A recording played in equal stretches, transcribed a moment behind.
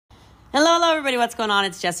Hello, everybody. What's going on?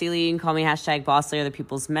 It's Jessie Lee. You can call me #Boss Lady, the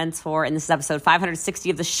People's Mentor. And this is episode 560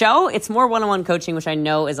 of the show. It's more one-on-one coaching, which I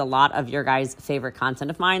know is a lot of your guys' favorite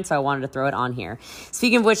content of mine, so I wanted to throw it on here.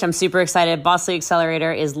 Speaking of which, I'm super excited. Boss Lady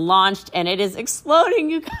Accelerator is launched, and it is exploding,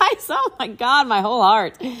 you guys. Oh, my God, my whole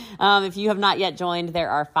heart. If you have not yet joined, there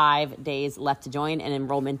are 5 days left to join, and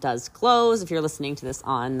enrollment does close if you're listening to this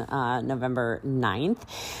on November 9th.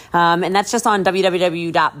 And that's just on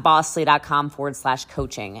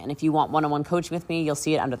www.bosslady.com/coaching. And if you want one-on-one coaching with me, you'll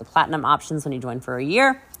see it under the platinum options when you join for a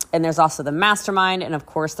year. And there's also the mastermind and, of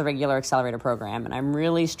course, the regular accelerator program. And I'm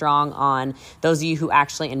really strong on those of you who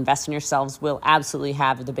actually invest in yourselves will absolutely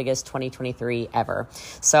have the biggest 2023 ever.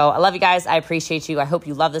 So I love you guys. I appreciate you. I hope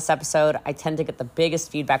you love this episode. I tend to get the biggest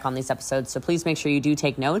feedback on these episodes. So please make sure you do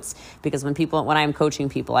take notes, because when I'm coaching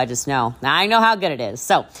people, I just know. Now I know how good it is.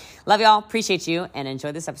 So love y'all. Appreciate you. And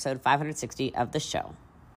enjoy this episode 560 of the show.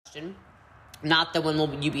 Not the when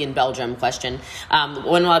will you be in Belgium question.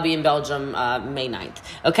 When will I be in Belgium? May 9th.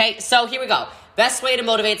 Okay, so here we go. Best way to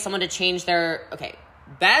motivate someone to change their... Okay,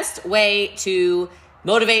 best way to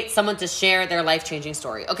motivate someone to share their life-changing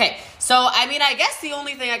story. Okay, so, I guess the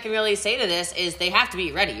only thing I can really say to this is they have to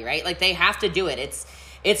be ready, right? Like, they have to do it.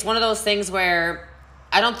 It's one of those things where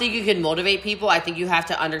I don't think you can motivate people. I think you have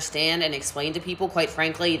to understand and explain to people, quite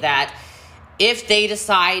frankly, that if they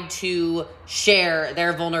decide to share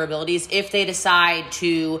their vulnerabilities, if they decide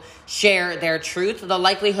to share their truth, the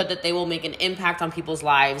likelihood that they will make an impact on people's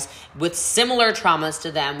lives with similar traumas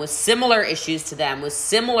to them, with similar issues to them, with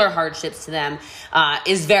similar hardships to them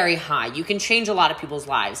is very high. You can change a lot of people's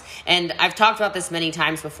lives. And I've talked about this many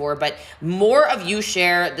times before, but more of you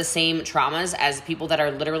share the same traumas as people that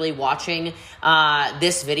are literally watching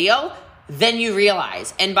this video than you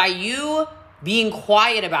realize. And by you being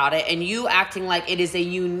quiet about it and you acting like it is a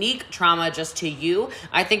unique trauma just to you,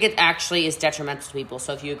 I think it actually is detrimental to people.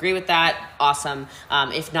 So if you agree with that, awesome.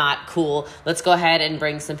 If not, cool. Let's go ahead and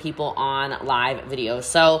bring some people on live video.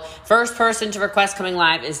 So first person to request coming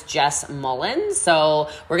live is Jess Mullins. So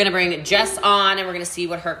we're going to bring Jess on and we're going to see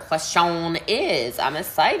what her question is. I'm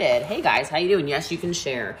excited. Hey guys, how you doing? Yes, you can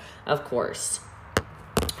share, of course.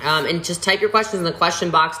 And just type your questions in the question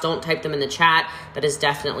box. Don't type them in the chat. That is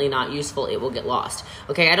definitely not useful. It will get lost.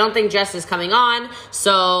 Okay, I don't think Jess is coming on,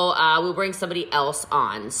 so we'll bring somebody else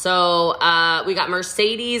on. So we got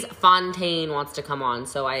Mercedes Fontaine wants to come on.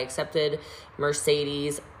 So I accepted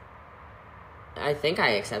Mercedes. I think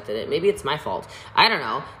I accepted it. Maybe it's my fault. I don't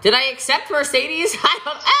know. Did I accept Mercedes? I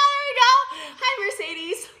don't. Oh, there we go. Hi,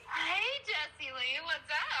 Mercedes. Hey, Jessie Lee. What's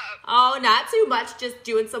up? Oh, not too much. Just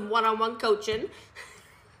doing some one-on-one coaching.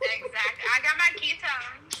 Exactly. I got my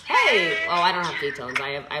ketones. Hey. Oh, I don't have ketones.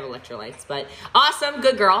 I have electrolytes, but awesome.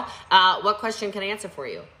 Good girl. What question can I answer for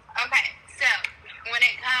you? Okay. So when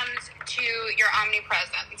it comes to your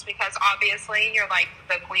omnipresence, because obviously you're like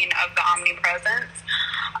the queen of the omnipresence,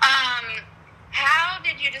 how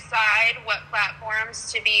did you decide what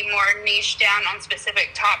platforms to be more niche down on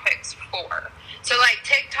specific topics for? So like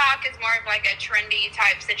TikTok is more of like a trendy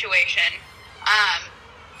type situation.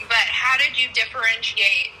 But how did you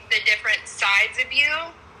differentiate the different sides of you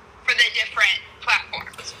for the different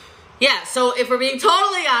platforms? Yeah, so if we're being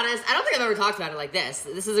totally honest, I don't think I've ever talked about it like this.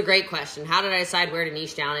 This is a great question. How did I decide where to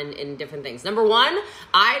niche down in different things? Number one,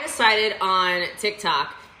 I decided on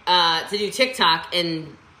TikTok to do TikTok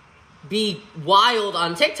and be wild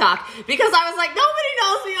on TikTok because I was like, nobody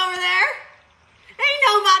knows me over there. Ain't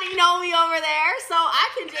nobody know me over there, so I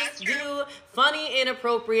can just do funny,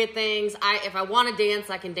 inappropriate things. If I want to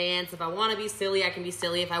dance, I can dance. If I want to be silly, I can be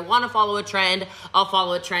silly. If I want to follow a trend, I'll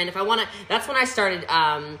follow a trend. If I want to, that's when I started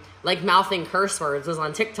like mouthing curse words was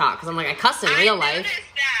on TikTok because I'm like I cuss in real life. I noticed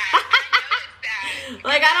that.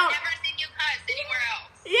 Like I don't. I've never seen you cuss anywhere else.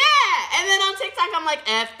 Yeah, and then on TikTok, I'm like,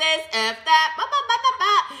 F this, F that, ba, ba, ba, ba,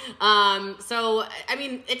 ba. So,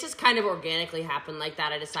 it just kind of organically happened like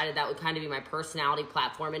that. I decided that would kind of be my personality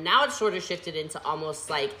platform, and now it's sort of shifted into almost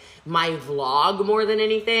like my vlog more than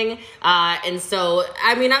anything. And so,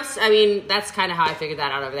 that's kind of how I figured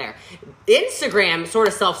that out over there. Instagram sort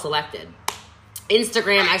of self-selected.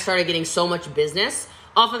 Instagram, I started getting so much business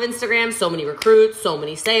off of Instagram, so many recruits, so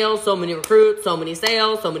many sales, so many recruits, so many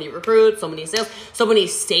sales, so many recruits, so many sales, so many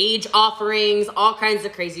stage offerings, all kinds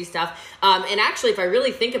of crazy stuff. And actually, if I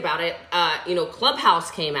really think about it,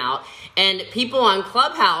 Clubhouse came out and people on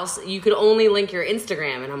Clubhouse, you could only link your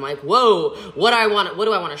Instagram. And I'm like, whoa, what do I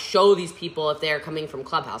want to show these people if they're coming from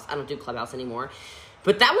Clubhouse? I don't do Clubhouse anymore.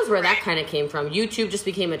 But that was where that kind of came from. YouTube just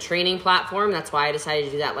became a training platform. That's why I decided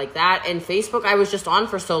to do that like that. And Facebook, I was just on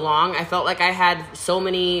for so long. I felt like I had so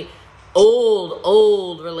many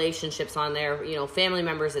old relationships on there, you know, family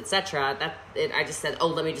members, etc. I just said,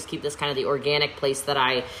 let me just keep this kind of the organic place that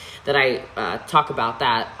I talk about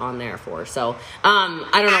that on there for. So I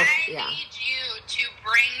don't know. I need you to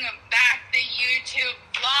bring back the YouTube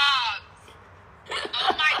vlogs.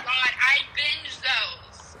 Oh my God, I binge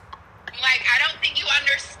those. Like, I don't think you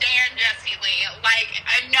understand Jessie Lee. Like,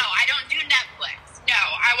 no, I don't do Netflix. No,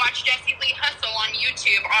 I watch Jessie Lee hustle on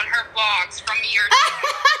YouTube on her vlogs from years ago.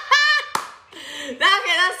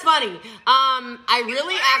 That's funny. I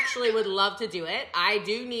really actually would love to do it. I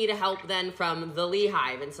do need help then from the Lee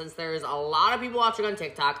Hive, and since there's a lot of people watching on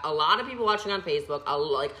TikTok, a lot of people watching on Facebook,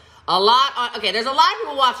 there's a lot of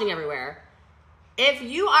people watching everywhere. If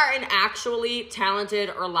you are an actually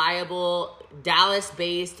talented, reliable,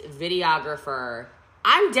 Dallas-based videographer,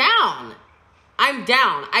 I'm down.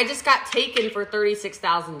 I just got taken for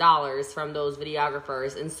 $36,000 from those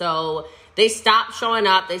videographers. And so they stopped showing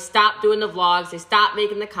up. They stopped doing the vlogs. They stopped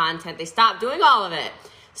making the content. They stopped doing all of it.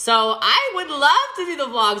 So I would love to do the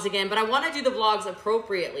vlogs again, but I want to do the vlogs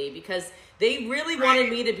appropriately because they really wanted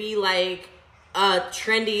me to be like a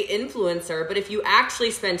trendy influencer. But if you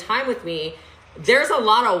actually spend time with me, there's a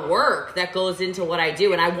lot of work that goes into what I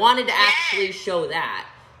do, and I wanted to actually show that.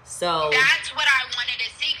 So that's what I wanted to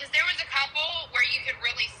see, because there was a couple where you could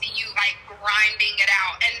really see you like grinding it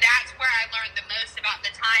out, and that's where I learned the most about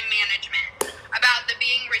the time management, about the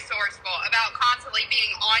being resourceful, about constantly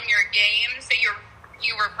being on your game so you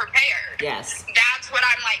were prepared. Yes. That's what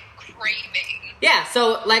I'm like craving. Yeah,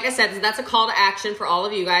 so like I said, that's a call to action for all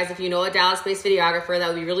of you guys. If you know a Dallas-based videographer, that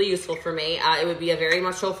would be really useful for me. It would be a very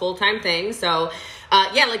much so full-time thing. So,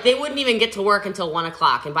 like they wouldn't even get to work until 1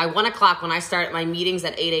 o'clock. And by 1 o'clock, when I start my meetings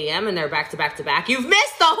at 8 a.m. and they're back to back to back, you've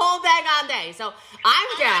missed the whole daggone day. So I'm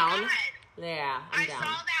down. Yeah, I'm down. I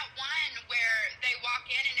saw that one where they walk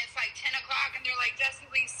in and it's like 10 o'clock and they're like, Jessie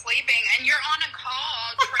Lee's sleeping. And you're on a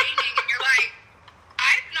call training and you're like,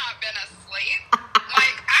 I've not been asleep.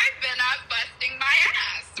 Like, I've been up busting my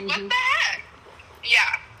ass. What the heck? Yeah.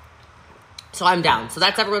 So I'm down. So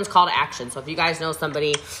that's everyone's call to action. So if you guys know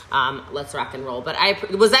somebody, let's rock and roll. But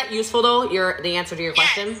was that useful though? The answer to your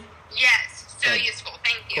question? Yes. So useful.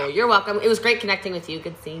 Thank you. Cool. You're welcome. It was great connecting with you.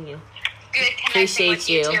 Good seeing you. Good connecting Appreciate with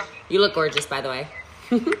you too. You look gorgeous, by the way.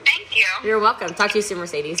 Thank you. You're welcome. Talk to you soon,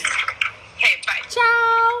 Mercedes. Okay, bye.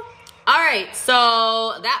 Ciao. All right, so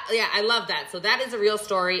I love that. So that is a real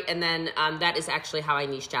story, and then that is actually how I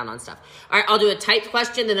niche down on stuff. All right, I'll do a typed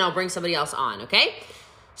question, then I'll bring somebody else on, okay?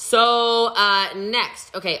 So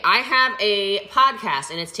next, okay, I have a podcast,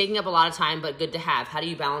 and it's taking up a lot of time, but good to have. How do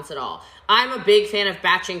you balance it all? I'm a big fan of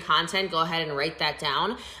batching content. Go ahead and write that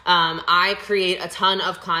down. I create a ton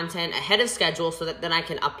of content ahead of schedule so that then I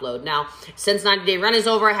can upload. Now, since 90-day run is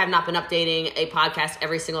over, I have not been updating a podcast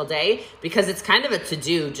every single day because it's kind of a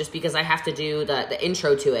to-do just because I have to do the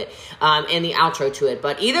intro to it and the outro to it.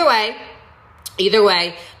 But either way,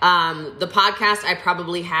 the podcast, I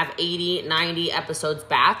probably have 80, 90 episodes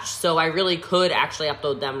batched, so I really could actually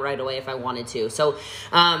upload them right away if I wanted to. So,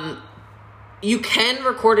 you can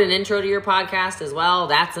record an intro to your podcast as well.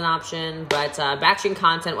 That's an option. But batching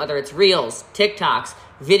content, whether it's Reels, TikToks,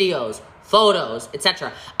 videos, photos,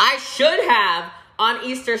 etc. I should have, on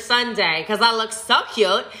Easter Sunday, because I look so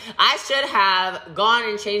cute, I should have gone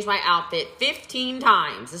and changed my outfit 15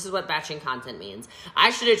 times. This is what batching content means.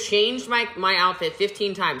 I should have changed my outfit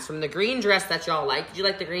 15 times from the green dress that y'all like. Did you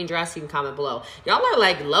like the green dress? You can comment below. Y'all are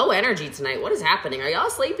like low energy tonight. What is happening? Are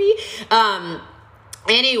y'all sleepy?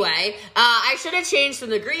 Anyway, I should have changed from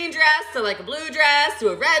the green dress to like a blue dress to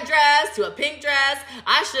a red dress to a pink dress.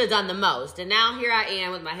 I should have done the most. And now here I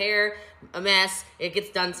am with my hair a mess. It gets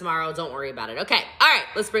done tomorrow. Don't worry about it. Okay. All right.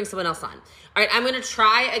 Let's bring someone else on. All right. I'm going to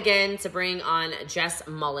try again to bring on Jess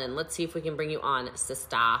Mullen. Let's see if we can bring you on,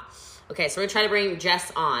 sister. Okay. So we're going to try to bring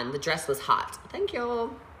Jess on. The dress was hot. Thank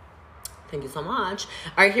you. Thank you so much.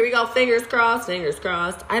 All right, here we go. Fingers crossed, fingers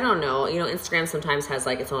crossed. I don't know. You know, Instagram sometimes has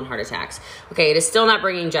like its own heart attacks. Okay, it is still not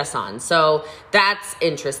bringing Jess on. So that's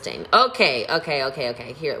interesting. Okay.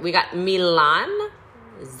 Here, we got Milanza.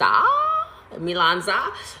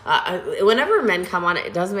 Whenever men come on,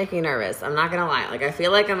 it does make me nervous. I'm not going to lie. Like, I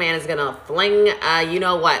feel like a man is going to fling, you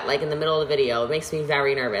know what, like in the middle of the video. It makes me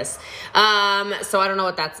very nervous. So I don't know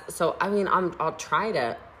what that's. So, I mean, I'll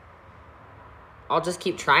just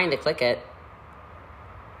keep trying to click it.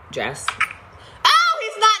 Jess. Oh,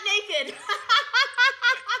 he's not naked.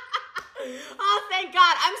 Oh, thank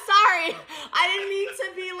God. I'm sorry. I didn't mean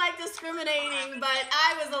to be like discriminating, but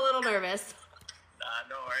I was a little nervous.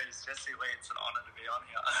 No worries. Jessie Lee, it's an honor to be on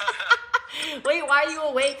here. Wait, why are you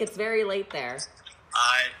awake? It's very late there.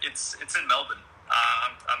 It's in Melbourne.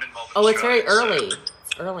 I'm in Melbourne. Oh, it's very early. So, It's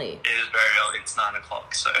It's early. It is very early. It's 9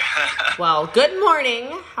 o'clock. So. Well, good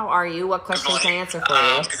morning. How are you? What questions can I answer for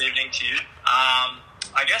you? Good evening to you.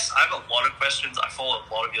 I guess I have a lot of questions. I follow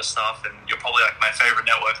a lot of your stuff, and you're probably like my favorite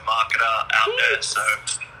network marketer out there. So,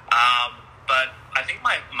 but I think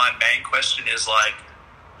my main question is like,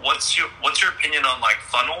 what's your opinion on like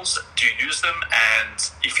funnels? Do you use them?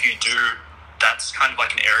 And if you do, that's kind of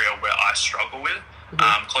like an area where I struggle with.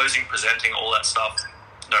 Closing, presenting, all that stuff,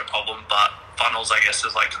 no problem. But funnels, I guess,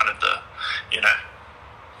 is like kind of the,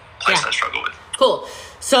 place I struggle with. Cool.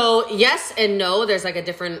 So yes and no, there's like a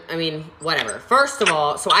different, whatever. First of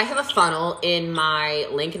all, so I have a funnel in my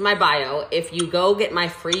link in my bio. If you go get my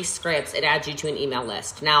free scripts, it adds you to an email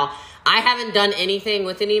list. Now, I haven't done anything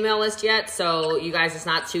with an email list yet, so you guys, it's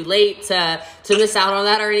not too late to miss out on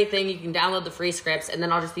that or anything. You can download the free scripts, and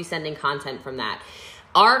then I'll just be sending content from that.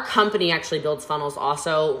 Our company actually builds funnels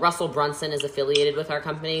also. Russell Brunson is affiliated with our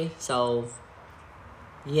company, so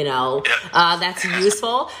that's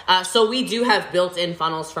useful. So we do have built-in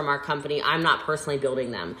funnels from our company. I'm not personally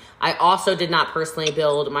building them. I also did not personally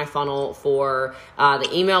build my funnel for the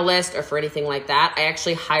email list or for anything like that. I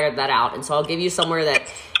actually hired that out. And so I'll give you somewhere that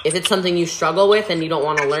if it's something you struggle with and you don't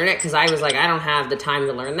want to learn it, because I was like, I don't have the time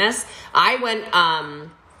to learn this. I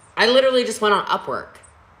literally just went on Upwork.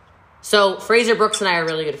 So Fraser Brooks and I are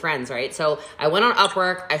really good friends, right? So I went on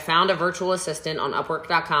Upwork. I found a virtual assistant on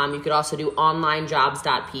Upwork.com. You could also do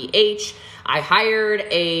onlinejobs.ph. I hired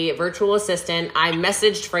a virtual assistant. I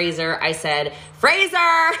messaged Fraser. I said, Fraser,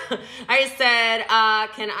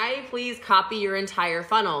 can I please copy your entire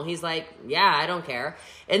funnel? He's like, yeah, I don't care.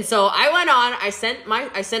 And so I went on,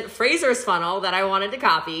 I sent Fraser's funnel that I wanted to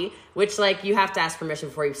copy, which like you have to ask permission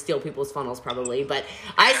before you steal people's funnels probably. But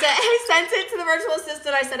I sent it to the virtual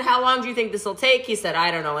assistant. I said, how long do you think this will take? He said, I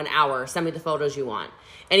don't know, an hour. Send me the photos you want.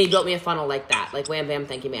 And he built me a funnel like that, like wham, bam,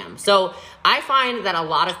 thank you, ma'am. So I find that a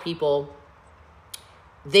lot of people,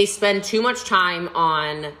 they spend too much time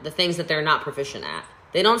on the things that they're not proficient at.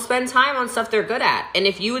 They don't spend time on stuff they're good at. And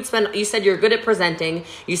if you would you said you're good at presenting,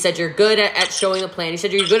 you said you're good at showing a plan, you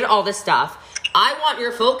said you're good at all this stuff. I want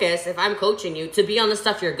your focus, if I'm coaching you, to be on the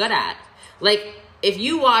stuff you're good at. Like, if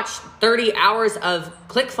you watch 30 hours of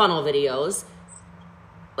ClickFunnels videos,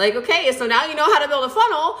 like, okay, so now you know how to build a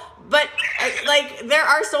funnel, but like, there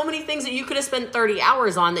are so many things that you could have spent 30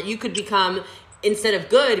 hours on that you could become, instead of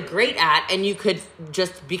good, great at, and you could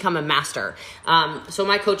just become a master. So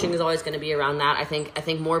my coaching is always going to be around that. I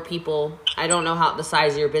think more people, I don't know how the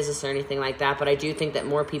size of your business or anything like that, but I do think that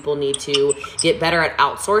more people need to get better at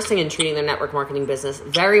outsourcing and treating their network marketing business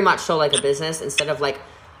very much so like a business instead of like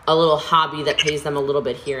a little hobby that pays them a little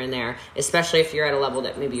bit here and there, especially if you're at a level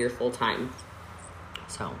that maybe you're full-time.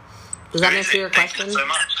 So does that answer your question? Thank you so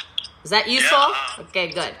much. Is that useful? Yeah, okay,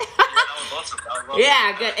 good.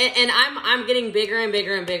 Yeah, good. And I'm getting bigger and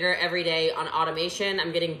bigger and bigger every day on automation.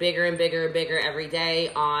 I'm getting bigger and bigger and bigger every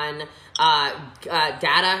day on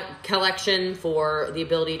data collection for the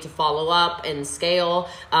ability to follow up and scale.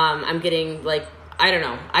 I'm getting like, I don't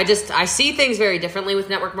know. I see things very differently with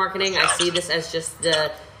network marketing. I see this as just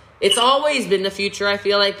it's always been the future, I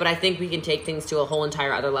feel like, but I think we can take things to a whole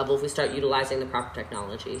entire other level if we start utilizing the proper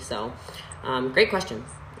technology. So, great question.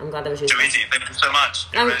 I'm glad that was useful. Too easy. Thank you so much.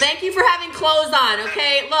 Thank you for having clothes on,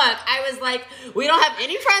 okay? Look, I was like, we don't have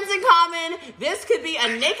any friends in common. This could be a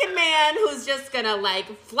naked man who's just going to, like,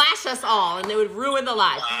 flash us all, and it would ruin the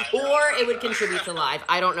live. Or it would contribute to live.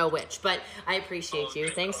 I don't know which, but I appreciate you.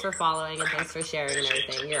 Thanks for following, and thanks for sharing and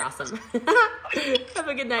everything. You're awesome. Have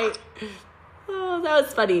a good night. Oh, that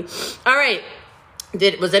was funny. All right.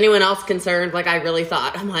 Was anyone else concerned? Like I really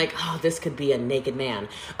thought. I'm like, oh, this could be a naked man.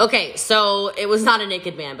 Okay, so it was not a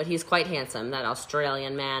naked man, but he's quite handsome, that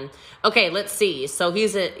Australian man. Okay, let's see. So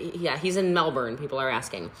he's in Melbourne, people are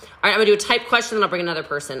asking. All right, I'm gonna do a type question, then I'll bring another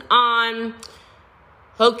person on.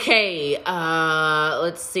 Okay,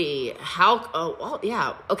 let's see.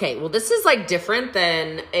 Okay, well, this is like different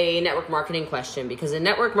than a network marketing question because in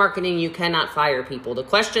network marketing, you cannot fire people. The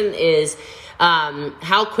question is,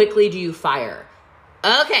 how quickly do you fire?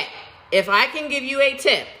 Okay, if I can give you a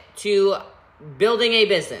tip to building a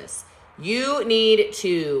business, you need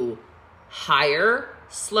to hire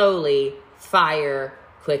slowly, fire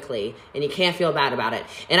quickly, and you can't feel bad about it.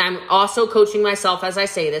 And I'm also coaching myself as I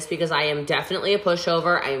say this because I am definitely a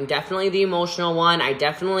pushover. I am definitely the emotional one. I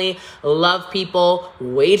definitely love people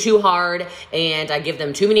way too hard, and I give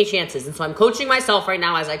them too many chances. And so I'm coaching myself right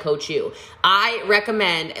now as I coach you. I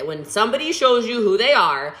recommend when somebody shows you who they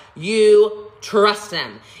are, you trust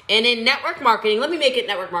them. And in network marketing, let me make it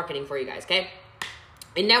network marketing for you guys, okay?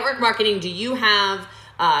 In network marketing, do you have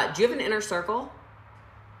an inner circle?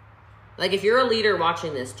 Like, if you're a leader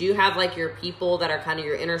watching this, do you have, like, your people that are kind of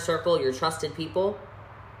your inner circle, your trusted people?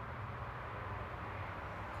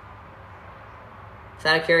 Just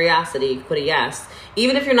out of curiosity, put a yes.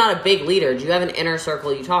 Even if you're not a big leader, do you have an inner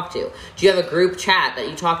circle you talk to? Do you have a group chat that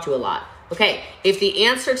you talk to a lot? Okay, if the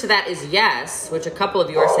answer to that is yes, which a couple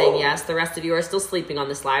of you are saying yes, the rest of you are still sleeping on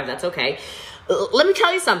this live, that's okay. Let me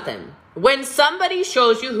tell you something. When somebody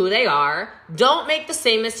shows you who they are, don't make the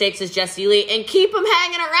same mistakes as Jesse Lee and keep them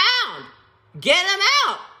hanging around. Get them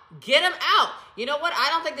out. Get them out. You know what? I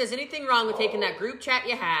don't think there's anything wrong with taking that group chat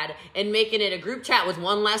you had and making it a group chat with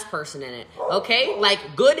one less person in it. Okay? Like,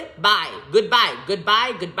 goodbye. Goodbye.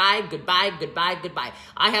 Goodbye. Goodbye. Goodbye. Goodbye. Goodbye.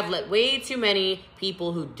 I have let way too many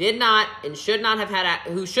people who did not and should not have had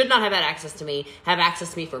access to me have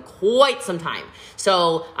access to me for quite some time.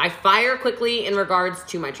 So I fire quickly in regards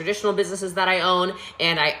to my traditional businesses that I own,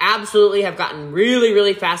 and I absolutely have gotten really,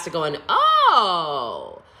 really fast at going,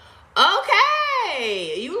 oh,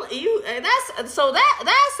 okay,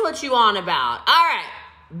 that's what you on about. All right,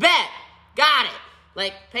 bet, got it.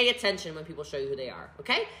 Like, pay attention when people show you who they are,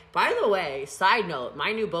 okay? By the way, side note,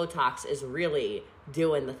 my new Botox is really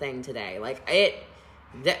doing the thing today. Like,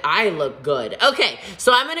 I look good. Okay,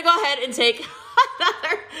 so I'm gonna go ahead and take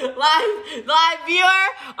another live viewer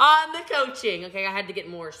on the coaching. Okay, I had to get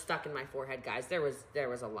more stuck in my forehead, guys. There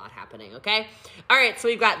was a lot happening. Okay, all right. So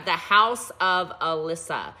we've got the House of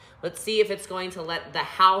Alyssa. Let's see if it's going to let the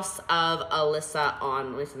House of Alyssa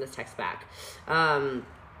on. Let me send this text back. Hello,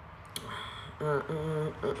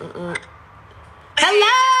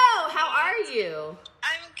 how are you?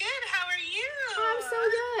 I'm good. How are you? I'm so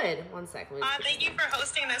good. One second. Thank you for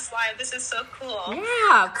hosting this live. This is so cool.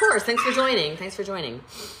 Yeah, of course. Thanks for joining.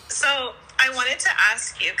 So I wanted to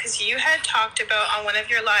ask you, because you had talked about on one of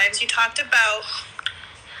your lives, you talked about,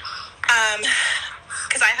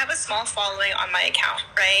 because I have a small following on my account,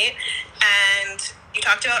 right? And you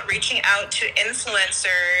talked about reaching out to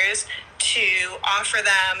influencers to offer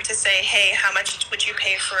them to say, hey, how much would you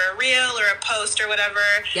pay for a reel or a post or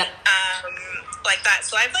whatever? Yep. Like that.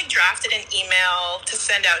 So I've like drafted an email to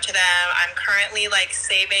send out to them. I'm currently like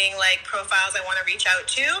saving like profiles I want to reach out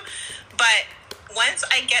to. But once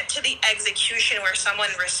I get to the execution where someone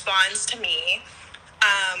responds to me,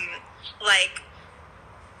 like,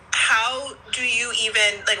 how do you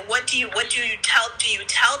even, like, what do you tell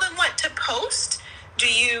them what to post?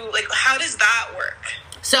 How does that work?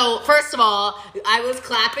 So, first of all, I was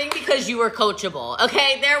clapping because you were coachable,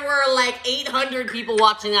 okay? There were like 800 people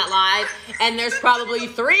watching that live, and there's probably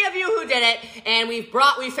 3 of you who did it, and we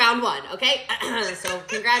found one, okay? So,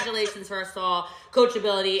 congratulations, first of all.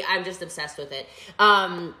 Coachability, I'm just obsessed with it.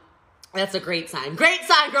 That's a great sign. Great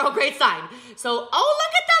sign, girl, great sign. So, oh,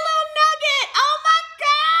 look at the little nugget. Oh, my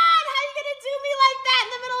God. How you going to do me like that in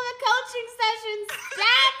the middle of a coaching session?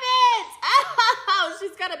 Stop it. Oh,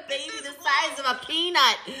 she's got a baby the size of a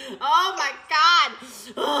peanut. Oh, my God.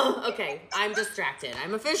 Oh, okay, I'm distracted.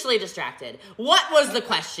 I'm officially distracted. What was the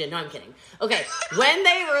question? No, I'm kidding. Okay, when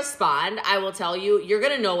they respond, I will tell you, you're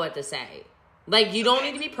going to know what to say. Like, you don't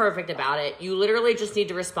need to be perfect about it. You literally just need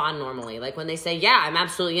to respond normally. Like, when they say, yeah, I'm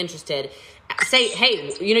absolutely interested, say,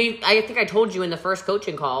 hey, I think I told you in the first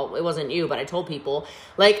coaching call, it wasn't you, but I told people,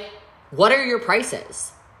 like, what are your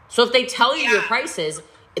prices? So if they tell you your prices,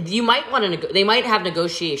 you might want to, they might have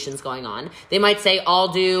negotiations going on. They might say, I'll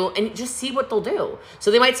do, and just see what they'll do.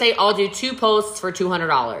 So they might say, I'll do 2 posts for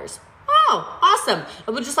 $200. Oh, awesome.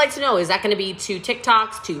 I would just like to know, is that going to be 2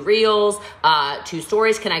 TikToks, 2 Reels, 2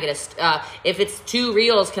 stories? Can I get if it's 2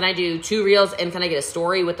 Reels, can I do 2 Reels and can I get a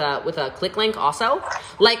story with a click link also?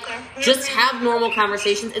 Like, just have normal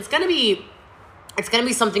conversations. It's going to be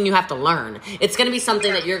something you have to learn. It's going to be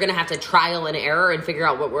something that you're going to have to trial and error and figure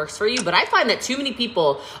out what works for you. But I find that too many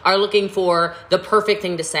people are looking for the perfect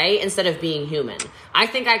thing to say instead of being human. I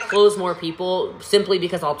think I close more people simply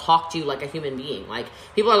because I'll talk to you like a human being. Like,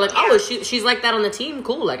 people are like, oh, she's like that on the team.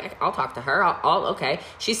 Cool. Like, I'll talk to her. Okay.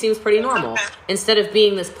 She seems pretty normal. Instead of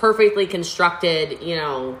being this perfectly constructed,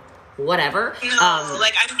 whatever. No,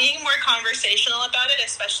 like, I'm being more conversational about it,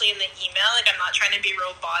 especially in the email. Like, I'm not trying to be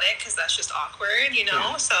robotic because that's just awkward,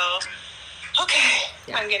 Yeah. So, okay,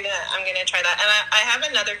 yeah. I'm gonna try that. And I have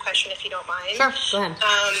another question, if you don't mind. Sure, go ahead.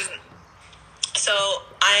 So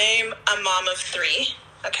I'm a mom of 3.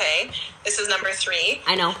 Okay, this is number 3.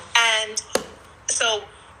 I know. And so,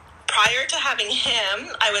 prior to having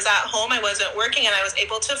him, I was at home, I wasn't working, and I was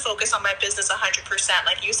able to focus on my business 100%.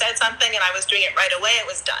 Like, you said something, and I was doing it right away, it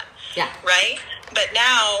was done. Yeah. Right? But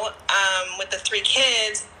now, with the 3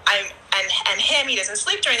 kids, and him, he doesn't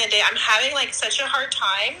sleep during the day, I'm having, like, such a hard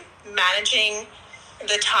time managing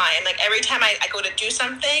the time. Like every time I go to do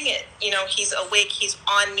something, he's awake, he's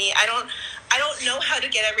on me. I don't know how to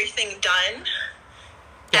get everything done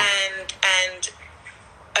and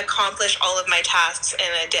accomplish all of my tasks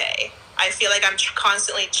in a day. I feel like I'm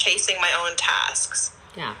constantly chasing my own tasks.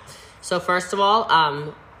 Yeah. So first of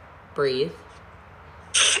all, breathe.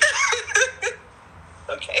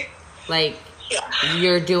 Okay. Like,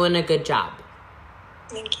 you're doing a good job.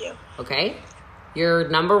 Thank you. Okay? Your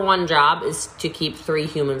number one job is to keep 3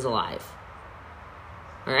 humans alive.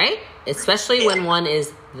 All right? Especially when one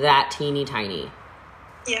is that teeny tiny.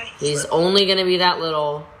 Yeah. He's only going to be that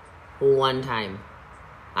little one time.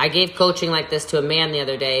 I gave coaching like this to a man the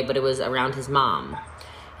other day, but it was around his mom.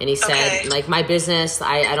 And he said, like, my business,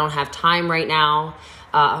 I don't have time right now.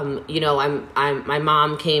 My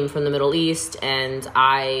mom came from the Middle East, and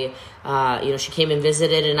she came and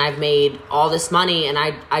visited, and I've made all this money, and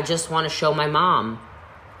I just want to show my mom.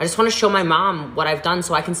 I just want to show my mom what I've done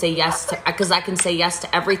so I can say yes to, because I can say yes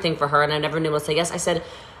to everything for her, and I never knew what to say yes. I said,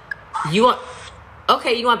 you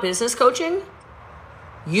want business coaching?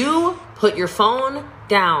 You put your phone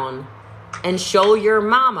down and show your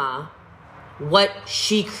mama what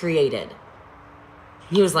she created.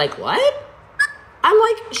 He was like, what? I'm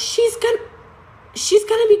like, she's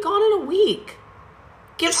gonna be gone in a week.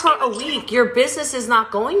 Give her a week. Your business is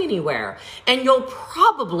not going anywhere. And you'll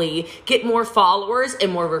probably get more followers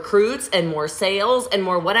and more recruits and more sales and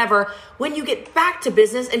more whatever when you get back to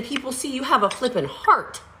business and people see you have a flippin'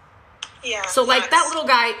 heart. Yeah. So like that little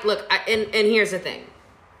guy, look, and here's the thing.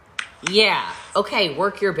 Yeah, okay,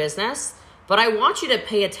 work your business, but I want you to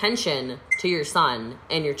pay attention to your son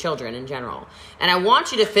and your children in general. And I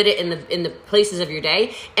want you to fit it in the places of your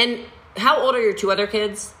day. And how old are your 2 other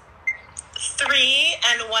kids? 3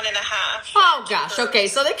 and 1.5. Oh gosh, okay,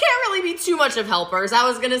 so they can't really be too much of helpers. I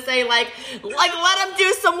was gonna say like let them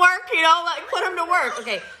do some work, like put them to work.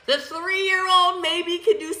 Okay, the 3-year-old maybe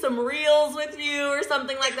could do some reels with you or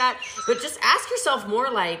something like that. But just ask yourself more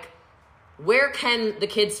like, where can the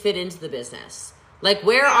kids fit into the business? Like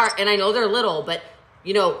and I know they're little, but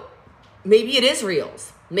maybe it is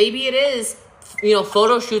reels. Maybe it is,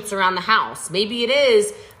 photo shoots around the house. Maybe it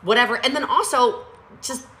is whatever. And then also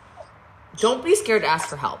just don't be scared to ask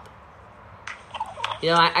for help.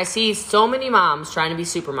 I see so many moms trying to be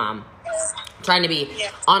super mom, trying to be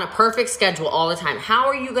on a perfect schedule all the time. How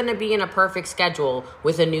are you going to be in a perfect schedule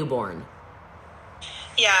with a newborn?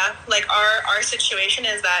 Yeah, like our situation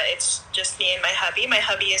is that it's just me and my hubby. My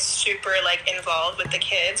hubby is super involved with the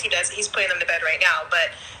kids. He's putting them to bed right now,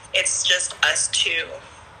 but it's just us 2.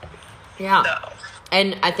 Yeah. So.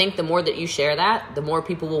 And I think the more that you share that, the more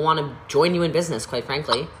people will want to join you in business, quite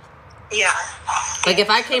frankly. Yeah. Like if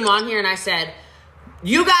I came on here and I said,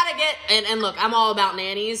 you gotta get, and look, I'm all about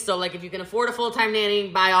nannies, so if you can afford a full-time nanny,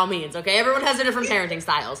 by all means, okay? Everyone has their different parenting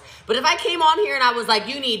styles. But if I came on here and I was like,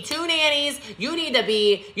 you need 2 nannies, you need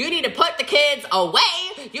to put the kids away,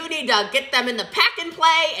 you need to get them in the pack and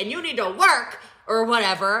play, and you need to work, or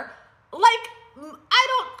whatever,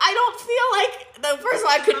 I don't feel first of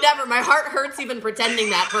all, I could never, my heart hurts even pretending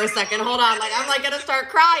that for a second. Hold on, I'm gonna start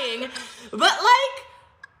crying. But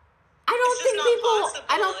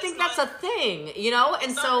I don't think that's a thing, and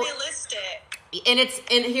it's so not realistic.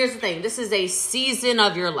 And here's the thing, this is a season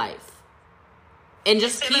of your life. And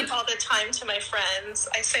just I say that all the time to my friends.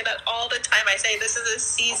 I say that all the time. I say this is a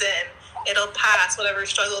season. It'll pass, whatever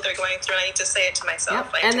struggle they're going through. I need to say it to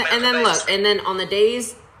myself. Yep. And then on the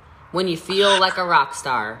days when you feel like a rock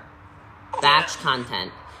star, batch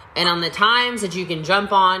content. And on the times that you can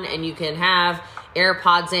jump on and you can have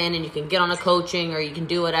AirPods in and you can get on a coaching or you can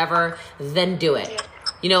do whatever, then do it.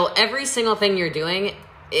 Every single thing you're doing,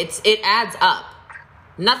 it adds up.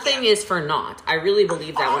 Nothing is for naught. I really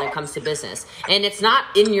believe that when it comes to business. And it's not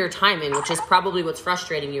in your timing, which is probably what's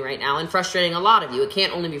frustrating you right now and frustrating a lot of you. It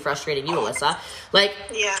can't only be frustrating you, Alyssa.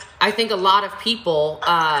 I think a lot of people,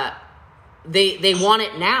 they want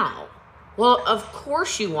it now. Well, of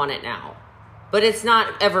course you want it now. But it's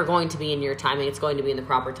not ever going to be in your timing. It's going to be in the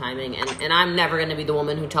proper timing. And I'm never going to be the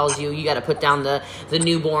woman who tells you got to put down the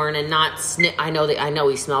newborn and not sniff. I know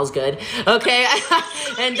he smells good. Okay.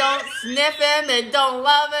 And don't sniff him and don't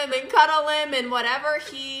love him and cuddle him and whatever.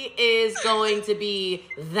 He is going to be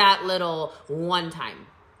that little one time.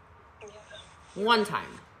 One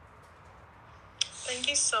time. Thank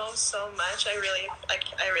you so much. I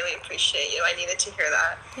really appreciate you. I needed to hear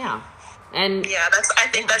that. Yeah. And yeah, I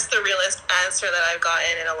think that's the realest answer that I've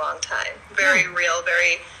gotten in a long time. Very real,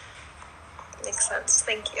 very makes sense.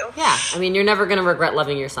 Thank you. Yeah, you're never gonna regret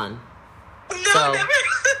loving your son. No, never.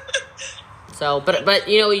 But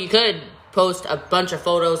you could post a bunch of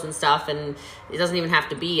photos and stuff, and it doesn't even have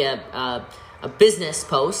to be a a business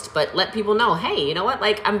post, but let people know, hey, you know what?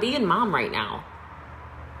 Like, I'm being mom right now.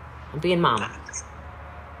 I'm being mom.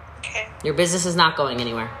 Okay. Your business is not going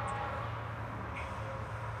anywhere.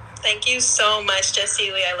 Thank you so much,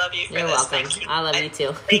 Jessie Lee. I love you for You're this. welcome. Thank you. I love you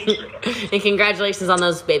too. Thank you. And congratulations on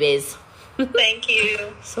those babies. Thank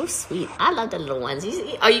you. So sweet. I love the little ones.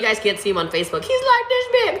 You guys can't see him on Facebook. He's like this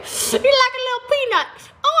big. He's like a little peanut.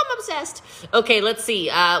 Oh, I'm obsessed. Okay, let's see. We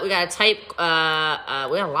got to type. We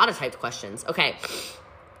got a lot of typed questions. Okay.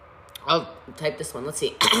 I'll type this one. Let's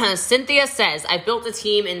see. Cynthia says, I built a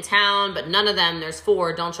team in town, but none of them, there's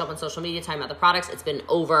 4, don't show up on social media, talking about the products. It's been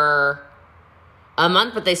over a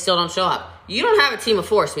month, but they still don't show up. You don't have a team of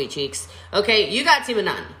 4, sweet cheeks. Okay, you got a team of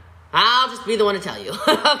none. I'll just be the one to tell you.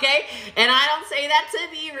 Okay? And I don't say that to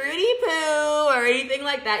be Rudy Poo or anything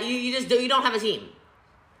like that. You don't have a team.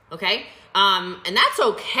 Okay? And that's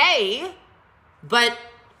okay, but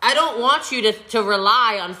I don't want you to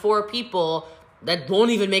rely on 4 people that won't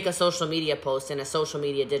even make a social media post in a social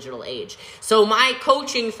media digital age. So my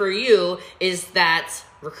coaching for you is that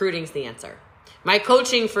recruiting's the answer. My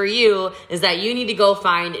coaching for you is that you need to go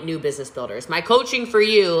find new business builders. My coaching for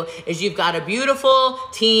you is you've got a beautiful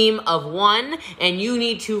team of 1 and you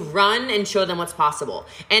need to run and show them what's possible.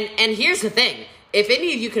 And here's the thing. If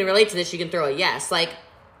any of you can relate to this, you can throw a yes. Like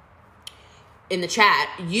in the chat,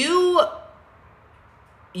 you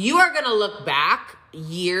are going to look back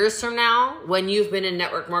years from now when you've been in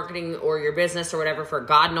network marketing or your business or whatever for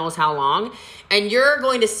God knows how long, and you're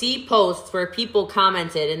going to see posts where people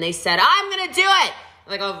commented and they said, I'm going to do it.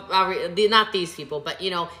 Like, not these people, but,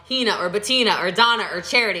 Hina or Bettina or Donna or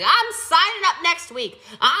Charity. I'm signing up next week.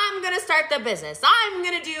 I'm going to start the business. I'm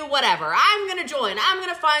going to do whatever. I'm going to join. I'm going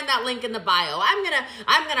to find that link in the bio.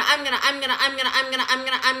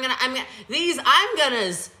 These I'm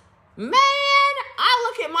gonna. Man, I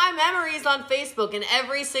look at my memories on Facebook and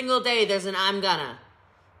every single day there's an I'm gonna.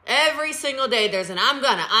 Every single day there's an I'm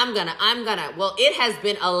gonna. Well, it has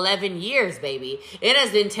been 11 years, baby. It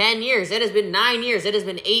has been 10 years. It has been 9 years. It has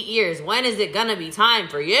been 8 years. When is it gonna be time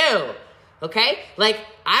for you? Okay? Like,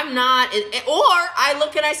 I'm not, or I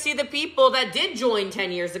look and I see the people that did join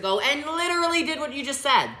 10 years ago and literally did what you just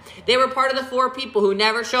said. They were part of the 4 people who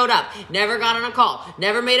never showed up, never got on a call,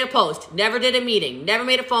 never made a post, never did a meeting, never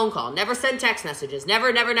made a phone call, never sent text messages, never.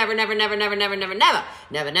 Okay.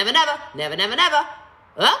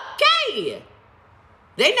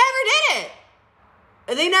 They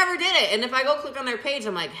never did it. And if I go click on their page,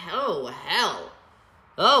 I'm like, oh, hell.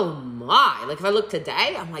 Oh my, like if I look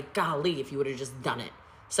today, I'm like, golly, if you would have just done it.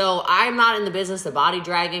 So I'm not in the business of body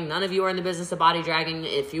dragging. None of you are in the business of body dragging.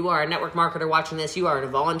 If you are a network marketer watching this, you are in a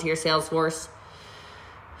volunteer sales force.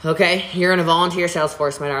 Okay, you're in a volunteer sales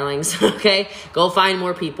force, my darlings. Okay, go find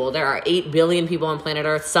more people. There are 8 billion people on planet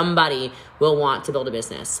Earth. Somebody will want to build a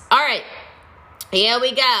business. All right, here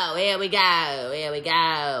we go.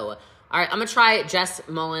 All right, I'm going to try Jess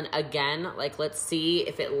Mullen again. Like, let's see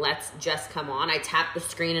if it lets Jess come on. I tapped the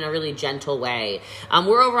screen in a really gentle way.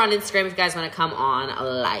 We're over on Instagram if you guys want to come on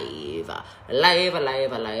live.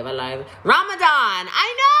 Ramadan.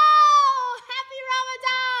 I know! Happy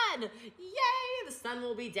Ramadan! Yay! The sun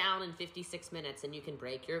will be down in 56 minutes and you can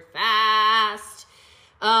break your fast.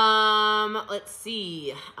 Let's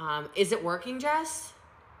see. Is it working, Jess?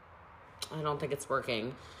 I don't think it's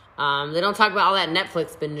working. They don't talk about all that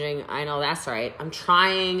Netflix binging. I know, that's right. I'm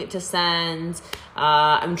trying to send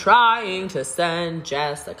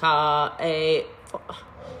Jessica It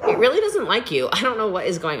really doesn't like you. I don't know what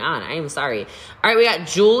is going on. I am sorry. All right, we got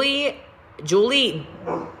Julie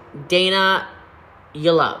Dana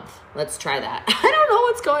you love. Let's try that. I don't know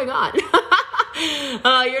what's going on.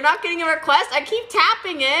 You're not getting a request? I keep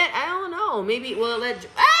tapping it. I don't know. Maybe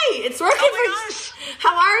hey, it's working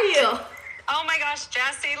How are you? Oh my gosh,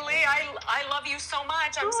 Jessie Lee, I love you so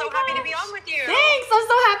much. I'm so happy to be on with you. Thanks. I'm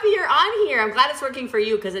so happy you're on here. I'm glad it's working for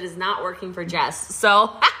you because it is not working for Jess.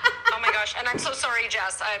 So. Oh my gosh, and I'm so sorry,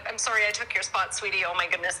 Jess. I'm sorry I took your spot, sweetie. Oh my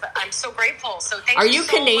goodness, I'm so grateful. So thank you. Are you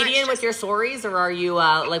Canadian with your stories, or are you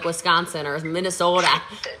like Wisconsin or Minnesota?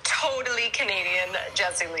 Totally Canadian,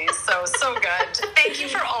 Jessie Lee. So good. Thank you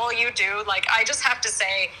for all you do. Like, I just have to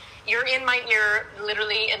say, you're in my ear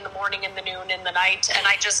literally in the morning, in the noon, in the night, and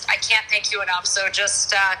I can't thank you enough. So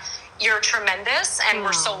just you're tremendous, and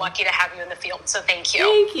we're so lucky to have you in the field. So thank you.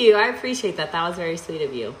 Thank you. I appreciate that. That was very sweet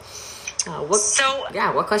of you.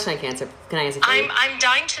 What question can I answer for you? I'm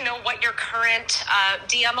dying to know what your current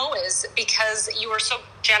DMO is, because you were so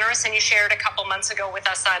generous and you shared a couple months ago with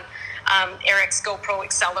us on Eric's GoPro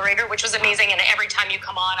Accelerator, which was amazing. And every time you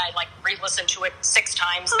come on, I re-listen to it 6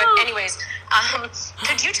 times. But anyways,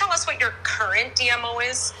 could you tell us what your current DMO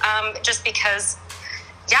is? Just because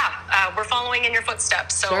we're following in your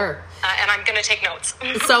footsteps. So, Sure. And I'm going to take notes.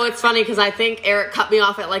 So it's funny because I think Eric cut me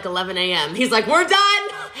off at like 11 a.m. He's like, we're done.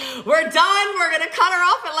 We're done. We're going to cut her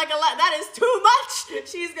off at like 11. That is too much.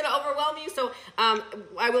 She's going to overwhelm you. So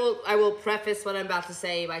I will preface what I'm about to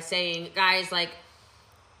say by saying, guys, like,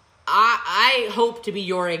 I hope to be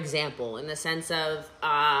your example in the sense of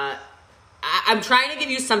I'm trying to give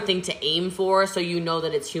you something to aim for so you know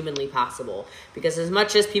that it's humanly possible. Because as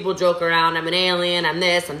much as people joke around, I'm an alien, I'm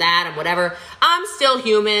this, I'm that, I'm whatever, I'm still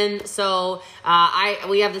human. So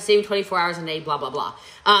we have the same 24 hours a day, blah, blah, blah.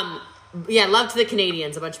 Yeah, love to the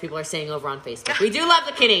Canadians, a bunch of people are saying over on Facebook. We do love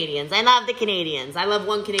the Canadians. I love the Canadians. I love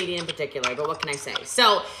one Canadian in particular, but what can I say?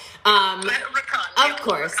 So, Rakan, of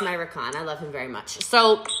course, my Rakan. I love him very much.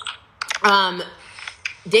 So,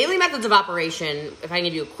 daily methods of operation, if I can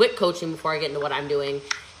give you a quick coaching before I get into what I'm doing,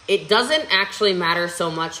 it doesn't actually matter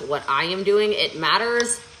so much what I am doing. It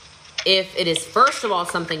matters if it is, first of all,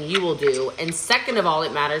 something you will do, and second of all,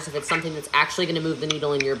 it matters if it's something that's actually going to move the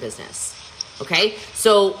needle in your business. Okay?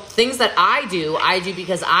 So things that I do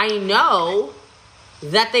because I know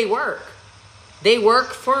that they work. They work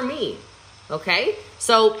for me. Okay?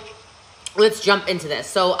 So let's jump into this.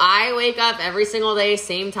 So I wake up every single day,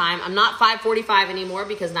 same time. I'm not 5:45 anymore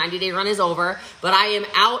because 90-day run is over, but I am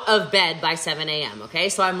out of bed by 7 a.m. Okay,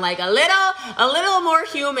 so I'm like a little more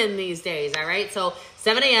human these days. All right, so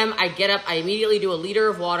 7 a.m. I get up. I immediately do a liter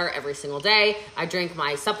of water every single day. I drink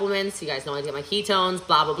my supplements. You guys know I get my ketones.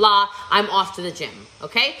 Blah blah blah. I'm off to the gym.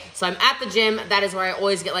 Okay, so I'm at the gym. That is where I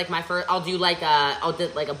always get like my first. I'll do like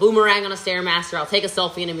a boomerang on a Stairmaster. I'll take a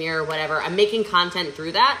selfie in a mirror, whatever. I'm making content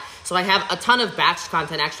through that. So I have a ton of batch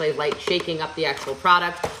content actually, like shaking up the actual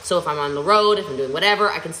product. So if I'm on the road, if I'm doing whatever,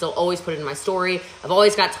 I can still always put it in my story. I've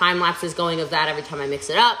always got time lapses going of that every time I mix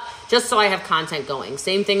it up, just so I have content going.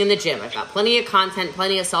 Same thing in the gym. I've got plenty of content,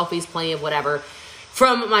 plenty of selfies, plenty of whatever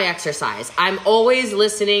from my exercise. I'm always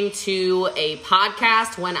listening to a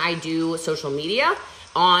podcast when I do social media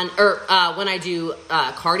when I do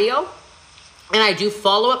cardio, and I do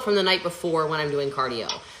follow up from the night before when I'm doing cardio.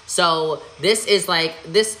 So this is like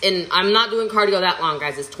this, and I'm not doing cardio that long,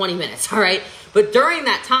 guys. It's 20 minutes, all right? But during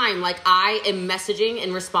that time, like I am messaging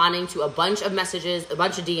and responding to a bunch of messages, a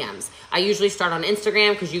bunch of DMs. I usually start on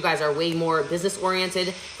Instagram because you guys are way more business oriented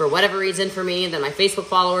for whatever reason for me than my Facebook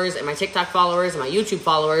followers and my TikTok followers and my YouTube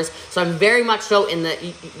followers. So I'm very much so in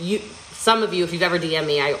some of you, if you've ever DM'd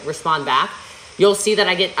me, I respond back. You'll see that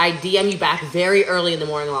I DM you back very early in the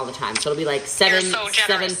morning all the time. So it'll be like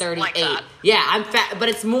 7:30, like 8. that. Yeah, I'm fat, but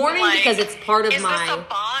it's morning because it's part of is my... Is this a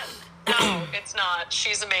bot? No, it's not.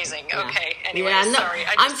 She's amazing. Yeah. Okay. Anyway, yeah, no, sorry.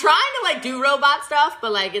 I'm trying to like do robot stuff,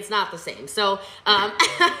 but like it's not the same. So,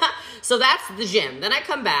 so that's the gym. Then I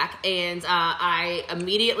come back and I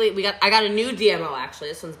immediately I got a new DMO actually.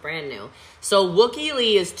 This one's brand new. So Wookie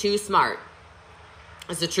Lee is too smart.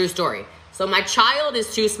 It's a true story. So my child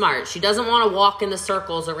is too smart. She doesn't want to walk in the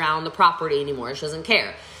circles around the property anymore. She doesn't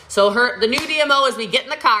care. So the new DMO is we get in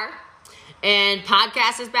the car and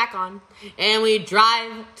podcast is back on and we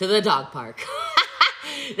drive to the dog park.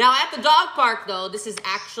 Now at the dog park though, this is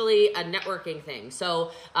actually a networking thing.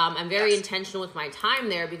 So I'm very intentional with my time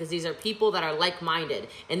there because these are people that are like-minded,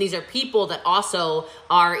 and these are people that also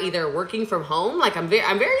are either working from home. Like I'm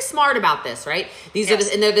very smart about this, right?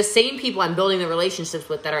 And they're the same people I'm building the relationships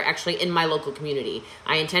with that are actually in my local community.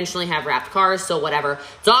 I intentionally have wrapped cars, so whatever.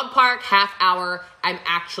 Dog park, half hour. I'm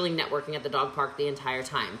actually networking at the dog park the entire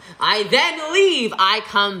time. I then leave, I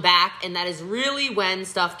come back, and that is really when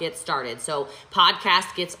stuff gets started. So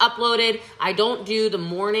podcast gets uploaded. I don't do the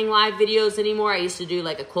morning live videos anymore. I used to do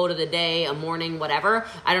like a quote of the day, a morning, whatever.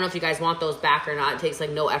 I don't know if you guys want those back or not. It takes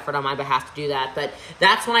like no effort on my behalf to do that. But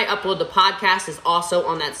that's when I upload. The podcast is also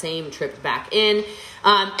on that same trip back in.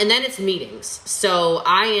 And then it's meetings. So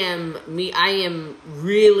I am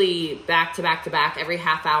really back to back. Every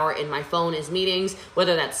half hour in my phone is meetings,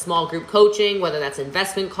 whether that's small group coaching, whether that's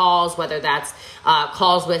investment calls, whether that's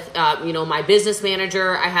calls with my business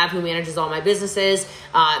manager I have who manages all my businesses,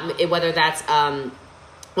 whether that's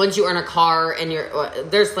once you earn a car and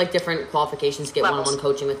there's like different qualifications to get one-on-one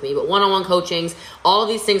coaching with me, but one-on-one coachings, all of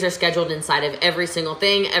these things are scheduled inside of every single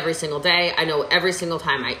thing, every single day. I know every single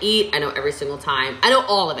time I eat. I know every single time. I know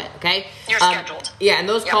all of it. Okay. You're scheduled. Yeah. And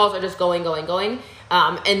those calls are just going.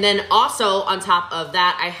 And then also on top of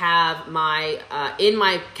that, I have my, in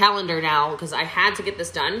my calendar now, because I had to get this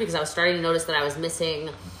done because I was starting to notice that I was missing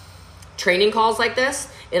training calls like this.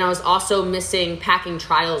 And I was also missing packing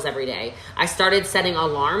trials every day. I started setting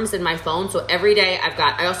alarms in my phone. So every day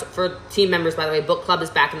I also, for team members, by the way, book club is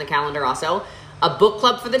back in the calendar also. A book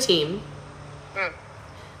club for the team.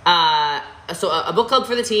 A a book club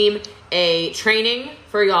for the team, a training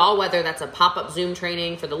for y'all, whether that's a pop-up Zoom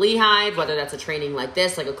training for the Lehigh, whether that's a training like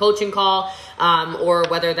this, like a coaching call, or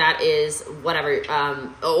whether that is whatever,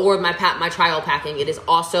 or my trial packing. It is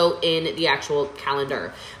also in the actual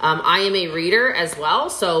calendar. I am a reader as well,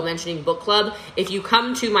 so mentioning book club, if you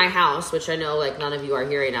come to my house, which I know like none of you are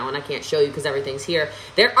here right now and I can't show you because everything's here,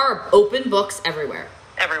 there are open books everywhere.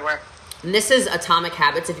 And this is Atomic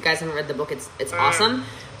Habits. If you guys haven't read the book, it's awesome.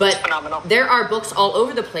 But phenomenal. There are books all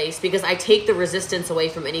over the place because I take the resistance away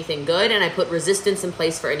from anything good and I put resistance in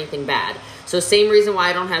place for anything bad. So same reason why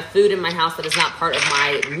I don't have food in my house that is not part of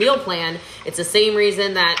my meal plan. It's the same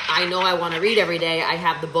reason that I know I want to read every day. I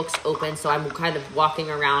have the books open, so I'm kind of walking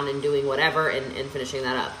around and doing whatever and finishing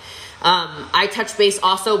that up. I touch base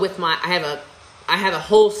also with I have a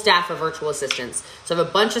whole staff of virtual assistants. So I have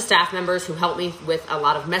a bunch of staff members who help me with a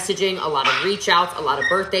lot of messaging, a lot of reach outs, a lot of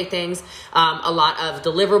birthday things, a lot of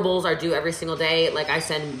deliverables are due every single day. Like I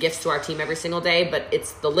send gifts to our team every single day, but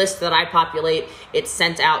it's the list that I populate. It's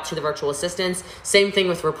sent out to the virtual assistants. Same thing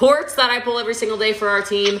with reports that I pull every single day for our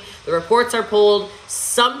team. The reports are pulled.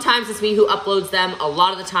 Sometimes it's me who uploads them. A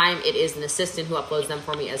lot of the time it is an assistant who uploads them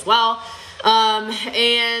for me as well. Yeah,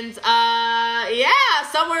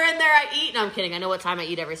 somewhere in there I eat. No, I'm kidding. I know what time I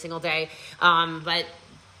eat every single day. But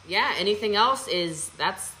yeah, anything else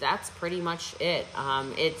that's pretty much it.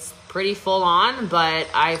 It's pretty full on, but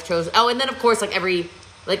I've chosen, and then of course, every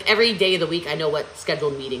day of the week, I know what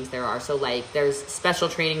scheduled meetings there are. So there's special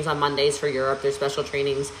trainings on Mondays for Europe. There's special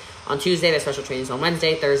trainings on Tuesday. There's special trainings on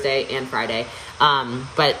Wednesday, Thursday, and Friday.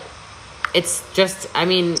 But it's just,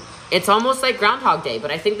 it's almost like Groundhog Day,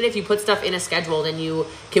 but I think that if you put stuff in a schedule, then you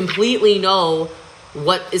completely know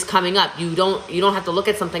what is coming up. You don't have to look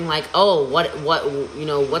at something like, oh,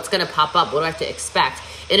 what's going to pop up? What do I have to expect?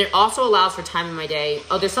 And it also allows for time in my day.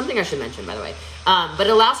 Oh, there's something I should mention, by the way. But it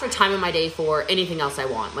allows for time in my day for anything else I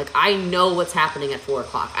want. I know what's happening at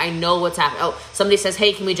 4:00. I know what's happening. Oh, somebody says,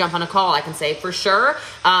 hey, can we jump on a call? I can say, for sure,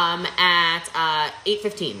 at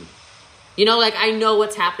 8:15. I know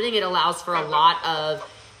what's happening. It allows for a lot of,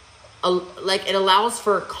 it allows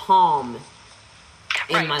for calm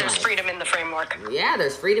in my life. There's freedom in the framework. Yeah,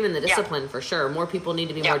 there's freedom in the discipline for sure. More people need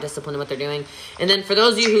to be more disciplined in what they're doing. And then for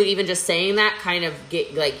those of you who even just saying that kind of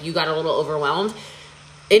get you got a little overwhelmed,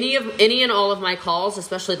 any and all of my calls,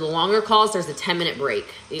 especially the longer calls, there's a 10-minute break.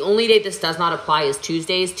 The only day this does not apply is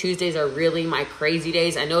Tuesdays. Tuesdays are really my crazy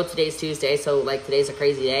days. I know today's Tuesday, so today's a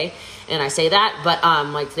crazy day, and I say that, but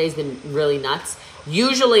today's been really nuts.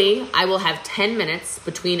 Usually, I will have 10 minutes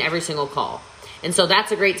between every single call. And so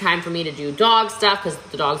that's a great time for me to do dog stuff because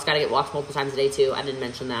the dog's got to get walked multiple times a day too. I didn't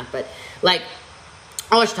mention that, but I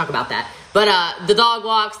should talk about that. But the dog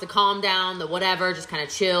walks, the calm down, the whatever, just kind of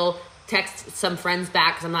chill, text some friends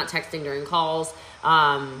back because I'm not texting during calls,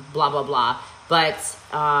 blah, blah, blah. But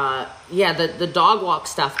the dog walk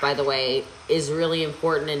stuff, by the way, is really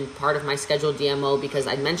important and part of my scheduled DMO because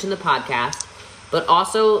I mentioned the podcast. But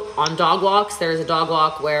also on dog walks, there's a dog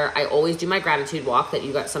walk where I always do my gratitude walk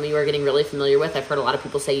that some of you are getting really familiar with. I've heard a lot of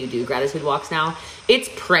people say you do gratitude walks now. It's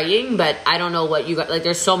praying, but I don't know what you got.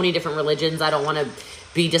 There's so many different religions. I don't want to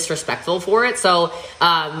be disrespectful for it. So,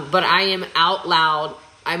 but I am out loud.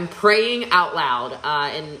 I'm praying out loud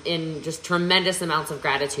in just tremendous amounts of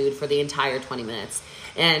gratitude for the entire 20 minutes.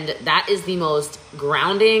 And that is the most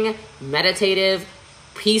grounding, meditative,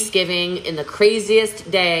 peace-giving in the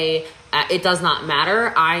craziest day. It does not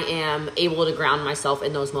matter. I am able to ground myself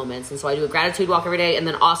in those moments. And so I do a gratitude walk every day. And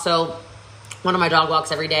then also one of my dog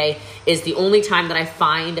walks every day is the only time that I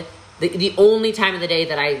find, the only time of the day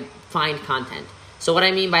that I find content. So what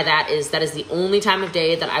I mean by that is the only time of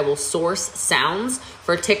day that I will source sounds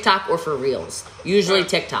for TikTok or for Reels, usually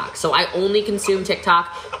TikTok. So I only consume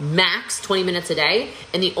TikTok max 20 minutes a day.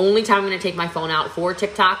 And the only time I'm going to take my phone out for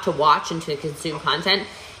TikTok to watch and to consume content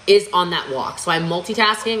is on that walk. So I'm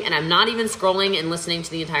multitasking and I'm not even scrolling and listening to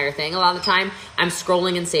the entire thing. A lot of the time I'm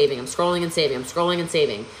scrolling and saving. I'm scrolling and saving. I'm scrolling and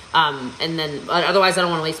saving. And then otherwise I don't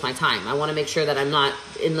want to waste my time. I want to make sure that I'm not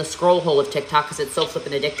in the scroll hole of TikTok because it's so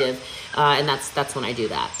flippin' addictive. And that's when I do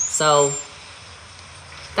that. So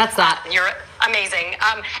that's that. You're amazing.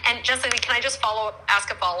 And Jessie, can I just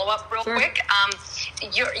ask a follow-up real quick?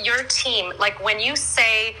 Your team, when you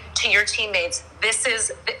say to your teammates, this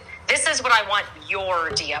is what I want your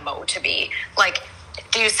DMO to be.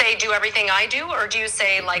 Do you say do everything I do, or do you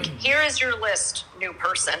say here is your list, new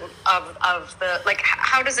person of the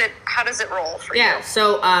how does it roll for you? Yeah.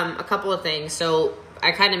 So a couple of things. So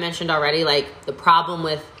I kind of mentioned already the problem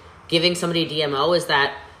with giving somebody a DMO is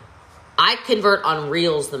that I convert on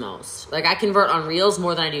Reels the most. I convert on Reels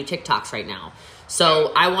more than I do TikToks right now.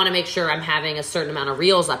 So I want to make sure I'm having a certain amount of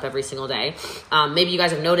reels up every single day. Maybe you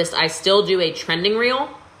guys have noticed I still do a trending reel,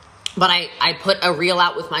 but I put a reel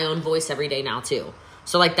out with my own voice every day now too.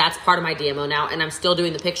 So like that's part of my DMO now, and I'm still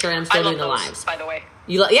doing the picture and I'm still doing the lives. By the way,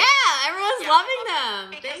 yeah, everyone's loving them.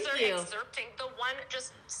 Because Thank they're you. excerpting the one.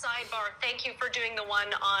 Just sidebar. Thank you for doing the one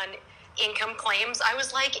on income claims. I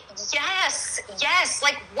was like, yes.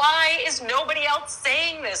 Like, why is nobody else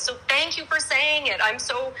saying this? So thank you for saying it. I'm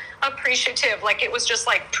so appreciative. Like, it was just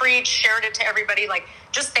like preach, shared it to everybody. Like,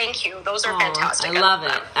 just thank you. Those are fantastic. I love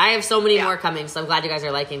it. I have so many more coming, so I'm glad you guys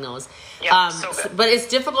are liking those. Yeah, so good. But it's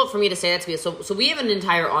difficult for me to say that to you. So we have an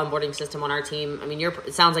entire onboarding system on our team. I mean,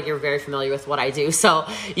 it sounds like you're very familiar with what I do, so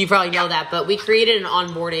you probably know that. But we created an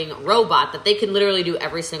onboarding robot that they can literally do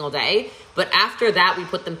every single day. But after that, we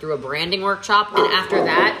put them through a branding workshop. And after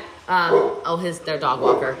that, their dog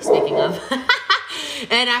walker, speaking of.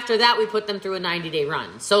 And after that, we put them through a 90-day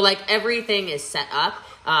run. So like everything is set up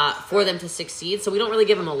for them to succeed. So we don't really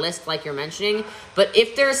give them a list like you're mentioning. But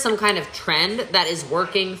if there's some kind of trend that is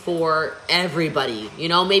working for everybody, you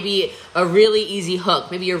know, maybe a really easy hook,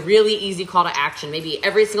 maybe a really easy call to action, maybe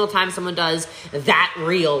every single time someone does that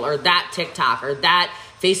reel or that TikTok or that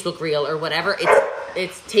Facebook reel or whatever,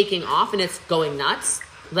 it's taking off and it's going nuts.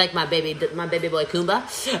 Like my baby boy Kumba,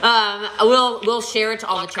 we'll share it to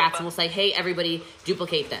all the chats and we'll say, hey, everybody,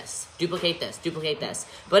 duplicate this.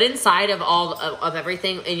 But inside of all of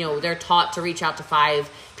everything, you know, they're taught to reach out to five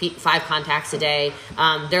contacts a day.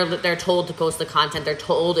 They're told to post the content. They're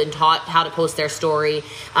told and taught how to post their story.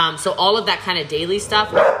 So all of that kind of daily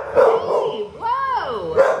stuff. Hey,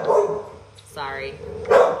 whoa! Sorry.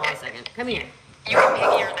 Hold on a second. Come here. You can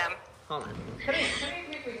pig-ear them. Hold on. Come here. Come here.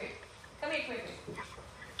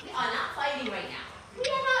 We are not fighting right now.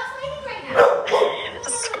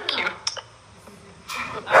 So cute.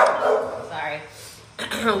 Sorry.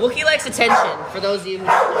 Wookie likes attention, for those of you who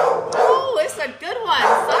don't know. Oh, it's a good one.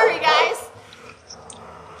 Sorry, guys.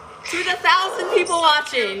 To the 1,000 people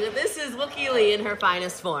watching, this is Wookie Lee in her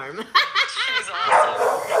finest form. She's awesome.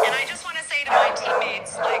 And I just want to say to my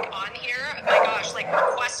teammates, like, on here, my gosh, like,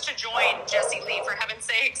 request to join Jessie Lee, for heaven's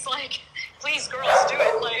sakes. Like, please, girls, do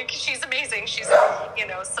it. Like, she's amazing. She's, you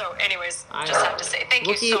know, so anyways, just have to say thank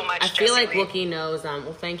you so much, I feel like Jessie Lee. Wookie knows,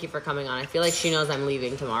 well, thank you for coming on. I feel like she knows I'm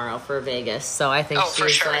leaving tomorrow for Vegas. So I think for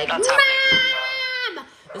she's sure. like, That's Mom!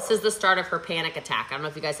 This is the start of her panic attack. I don't know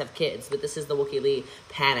if you guys have kids, but this is the Wookie Lee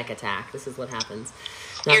panic attack. This is what happens.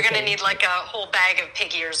 No, You're going to need like a whole bag of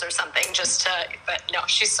pig ears or something just to, but no,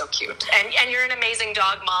 she's so cute. And you're an amazing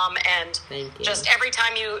dog mom. And thank you. Just every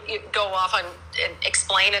time you go off and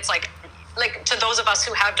explain, it's like to those of us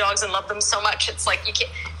who have dogs and love them so much, it's like, you can't,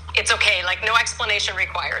 it's okay. Like no explanation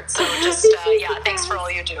required. So just, thanks for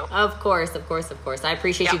all you do. Of course. I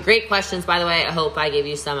appreciate you. Great questions, by the way. I hope I gave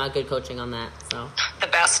you some good coaching on that. So the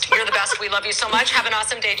best. You're the best. We love you so much. Have an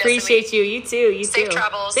awesome day, Jessie. Appreciate you. You too. Safe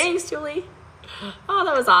travels. Thanks, Julie. Oh,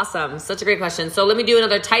 that was awesome. Such a great question. So let me do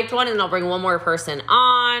another typed one, and then I'll bring one more person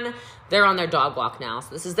on. They're on their dog walk now. So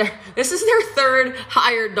this is their third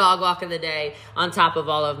hired dog walk of the day on top of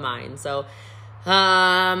all of mine. So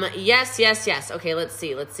yes. Okay, let's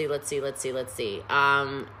see. That's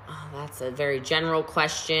a very general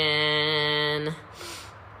question.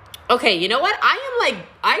 Okay, you know what?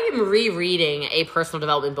 I am rereading a personal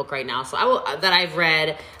development book right now. So that I've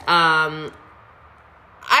read.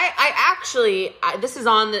 This is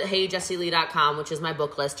on the HeyJessieLee.com, which is my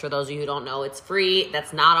book list. For those of you who don't know, it's free.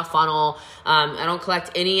 That's not a funnel. I don't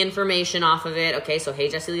collect any information off of it. Okay, so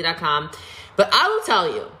HeyJessieLee.com. But I will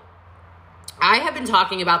tell you, I have been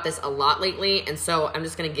talking about this a lot lately, and so I'm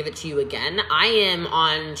just going to give it to you again. I am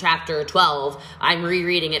on chapter 12. I'm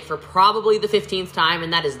rereading it for probably the 15th time,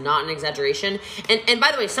 and that is not an exaggeration. And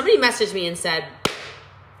by the way, somebody messaged me and said,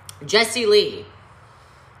 Jessie Lee,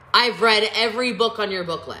 I've read every book on your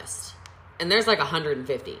book list. And there's like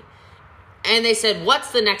 150. And they said,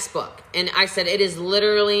 what's the next book? And I said, it is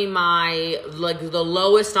literally the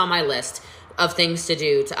lowest on my list of things to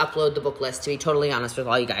do to upload the book list, to be totally honest with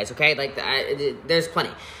all you guys, okay? There's plenty.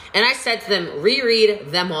 And I said to them, reread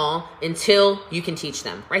them all until you can teach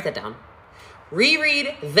them. Write that down.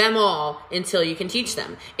 Reread them all until you can teach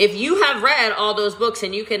them. If you have read all those books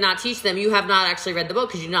and you cannot teach them, you have not actually read the book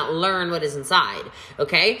because you do not learn what is inside,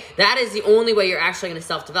 okay? That is the only way you're actually going to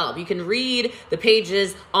self-develop. You can read the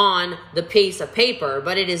pages on the piece of paper,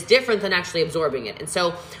 but it is different than actually absorbing it. And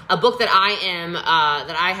so a book that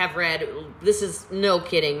I have read, this is no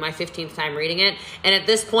kidding, my 15th time reading it. And at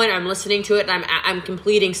this point, I'm listening to it and I'm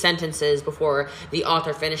completing sentences before the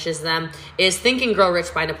author finishes them, is Think and Grow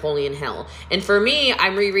Rich by Napoleon Hill. And And for me,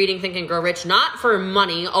 I'm rereading Think and Grow Rich, not for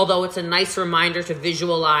money, although it's a nice reminder to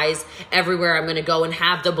visualize everywhere I'm going to go and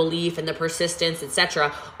have the belief and the persistence,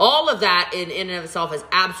 etc. All of that in and of itself is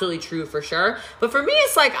absolutely true for sure. But for me,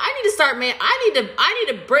 it's like, I need to start, I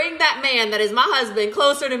need to bring that man that is my husband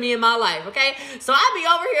closer to me in my life, okay? So I'll be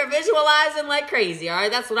over here visualizing like crazy, all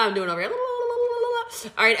right? That's what I'm doing over here.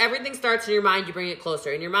 All right, everything starts in your mind, you bring it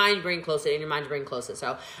closer. In your mind, you bring it closer. In your mind, you bring it closer.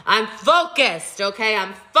 So I'm focused, okay?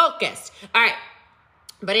 I'm focused. All right.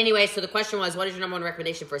 But anyway, so the question was, what is your number one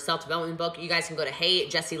recommendation for a self-development book? You guys can go to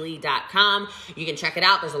heyjessielee.com. You can check it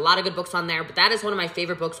out. There's a lot of good books on there, but that is one of my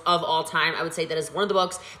favorite books of all time. I would say that is one of the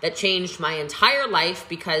books that changed my entire life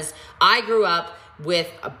because I grew up with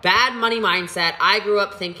a bad money mindset. I grew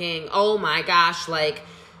up thinking, oh my gosh, like,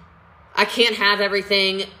 I can't have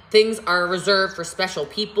everything. Things are reserved for special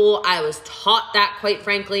people. I was taught that, quite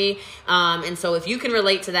frankly. And so if you can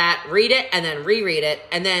relate to that, read it and then reread it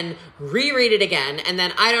and then reread it again. And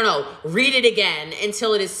then, I don't know, read it again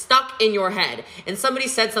until it is stuck in your head. And somebody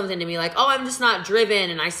said something to me like, oh, I'm just not driven.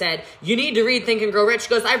 And I said, you need to read Think and Grow Rich. She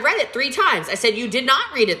goes, I've read it 3 times. I said, you did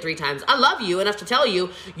not read it 3 times. I love you enough to tell you,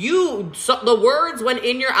 the words went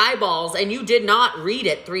in your eyeballs and you did not read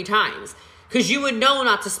it 3 times. Because you would know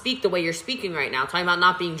not to speak the way you're speaking right now, talking about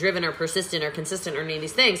not being driven or persistent or consistent or any of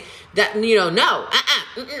these things. That, no,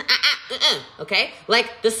 okay?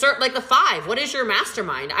 Like the 5. What is your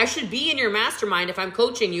mastermind? I should be in your mastermind if I'm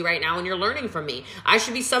coaching you right now and you're learning from me. I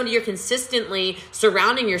should be somebody you're consistently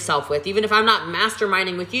surrounding yourself with, even if I'm not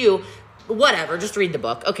masterminding with you. Whatever, just read the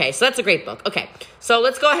book. Okay, so that's a great book. Okay, so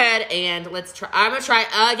let's go ahead and let's try. I'm gonna try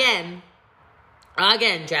again,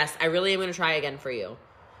 Jess. I really am gonna try again for you.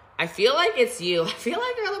 I feel like it's you. I feel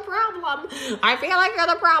like you're the problem. I feel like you're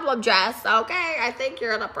the problem, Jess. Okay? I think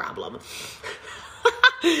you're the problem.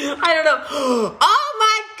 I don't know. Oh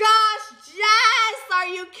my gosh, Jess! Are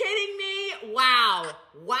you kidding me? Wow.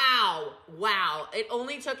 It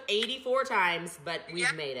only took 84 times, but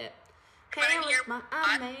we've made it.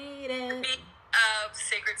 I made it. Of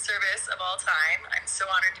Sacred Service of all time. I'm so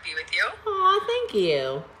honored to be with you. Oh, thank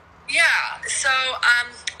you. Yeah. So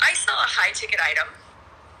I sell a high ticket item.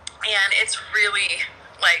 And it's really,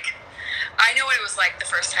 like, I know what it was like the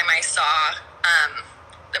first time I saw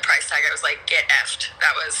the price tag. I was like, get effed.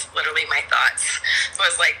 That was literally my thoughts. It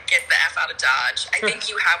was like, get the F out of Dodge. I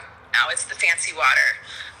think you have now. It's the fancy water.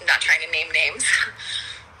 I'm not trying to name names.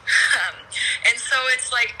 And so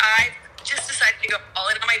it's like, I just decided to go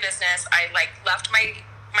all in on my business. I, left my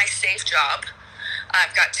safe job.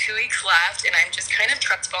 I've got 2 weeks left, and I'm just kind of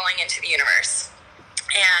trust falling into the universe.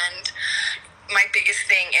 And my biggest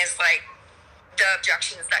thing is the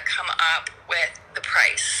objections that come up with the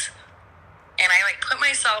price, and I put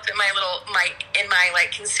myself in my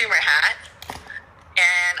consumer hat,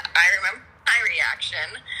 and I remember my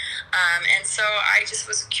reaction, and so I just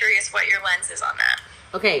was curious what your lens is on that.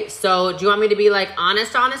 Okay, so do you want me to be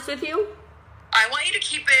honest with you? I want you to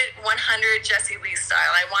keep it 100 Jessie Lee style.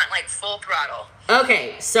 I want full throttle.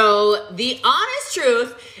 Okay, so the honest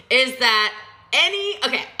truth is that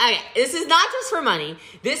okay, this is not just for money.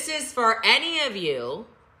 This is for any of you.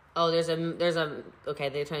 Oh, okay,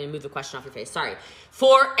 they're trying to move the question off your face. Sorry.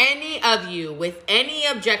 For any of you with any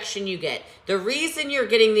objection you get, the reason you're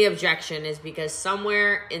getting the objection is because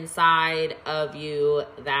somewhere inside of you,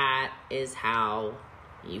 that is how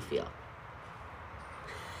you feel.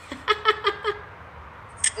 Nail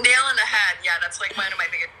in the head. Yeah, that's one of my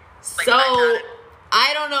biggest. So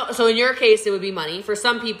I don't know. So in your case, it would be money. For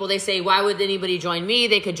some people, they say, why would anybody join me?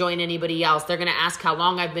 They could join anybody else. They're going to ask how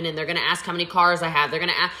long I've been in. They're going to ask how many cars I have. They're going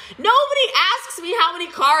to ask. Nobody asks me how many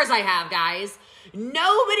cars I have, guys.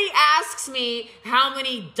 Nobody asks me how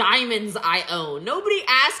many diamonds I own. Nobody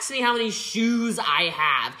asks me how many shoes I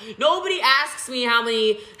have. Nobody asks me how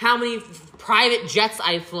many private jets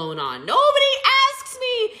I've flown on. Nobody asks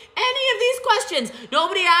me any of these questions.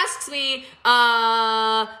 Nobody asks me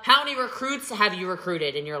how many recruits have you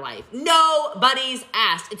recruited in your life. Nobody's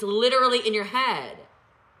asked. It's literally in your head.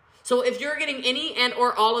 So if you're getting any and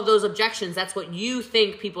or all of those objections, that's what you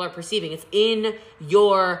think people are perceiving. It's in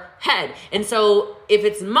your head. And so if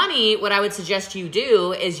it's money, what I would suggest you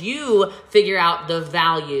do is you figure out the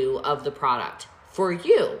value of the product for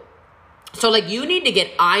you. So you need to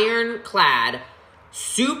get ironclad,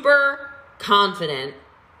 super confident,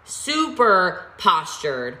 super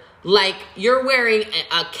postured, like you're wearing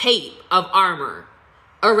a cape of armor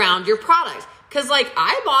around your product. Because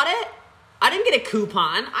I bought it. I didn't get a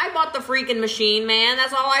coupon. I bought the freaking machine, man.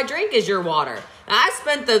 That's all I drink is your water. I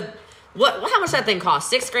spent how much that thing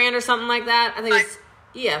cost? $6,000 or something like that? I think it's,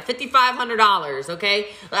 $5,500, okay?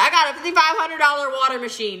 I got a $5,500 water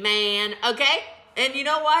machine, man, okay? And you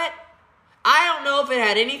know what? I don't know if it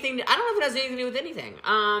had anything. I don't know if it has anything to do with anything.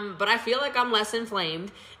 But I feel like I'm less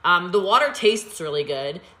inflamed. The water tastes really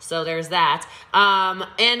good, so there's that.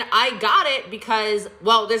 And I got it because,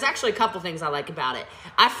 well, there's actually a couple things I like about it.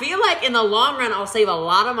 I feel like in the long run, I'll save a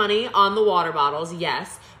lot of money on the water bottles,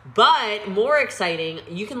 yes. But more exciting,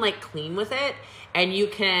 you can like clean with it. And you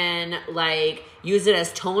can like use it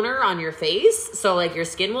as toner on your face. So like your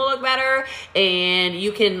skin will look better. And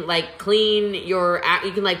you can like clean you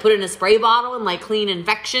can like put it in a spray bottle and like clean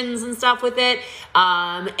infections and stuff with it.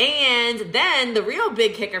 And then the real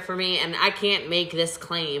big kicker for me, and I can't make this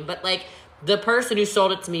claim, but like the person who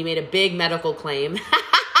sold it to me made a big medical claim.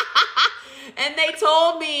 And they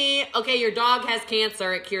told me, okay, your dog has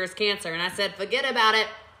cancer. It cures cancer. And I said, forget about it.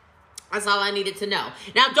 That's all I needed to know.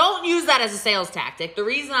 Now, don't use that as a sales tactic. The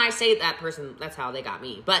reason I say that person, that's how they got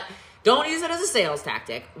me. But don't use it as a sales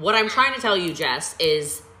tactic. What I'm trying to tell you, Jess,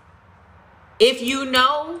 is if you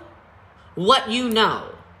know what you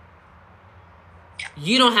know,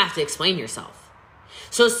 you don't have to explain yourself.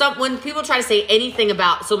 So when people try to say anything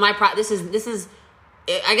about, so this is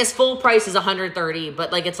I guess full price is $130,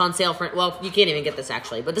 but like it's on sale for, well, you can't even get this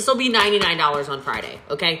actually, but this will be $99 on Friday.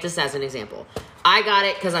 Okay. Just as an example, I got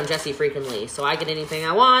it cause I'm Jessie freaking Lee. So I get anything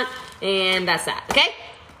I want and that's that. Okay.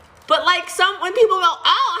 But like when people go,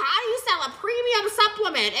 oh, how do you sell a premium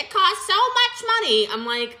supplement? It costs so much money. I'm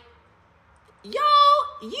like,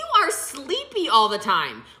 y'all, you are sleepy all the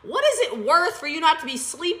time. What is it worth for you not to be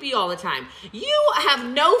sleepy all the time? You have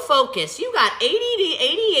no focus. You got ADD,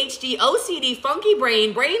 ADHD, OCD, funky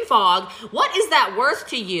brain fog. What is that worth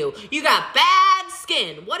to you? You got bad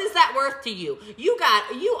skin. What is that worth to you? You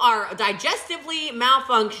are digestively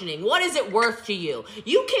malfunctioning. What is it worth to you?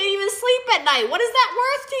 You can't even sleep at night. What is that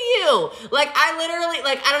worth to you? Like I literally,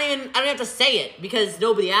 like I don't have to say it because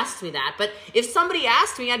nobody asked me that. But if somebody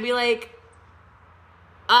asked me, I'd be like,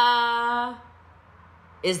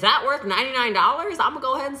 is that worth $99? I'm gonna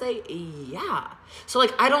go ahead and say, yeah. So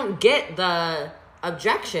like, I don't get the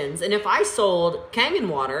objections. And if I sold Kangen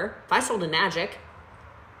water, if I sold a Nagic,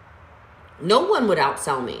 no one would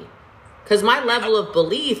outsell me. Cause my level of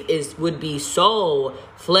belief would be so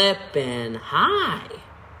flippin' high.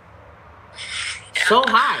 So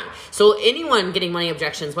high. So anyone getting money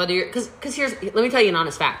objections, whether you're, cause let me tell you an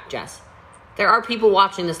honest fact, Jess. There are people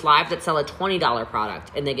watching this live that sell a $20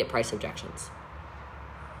 product and they get price objections.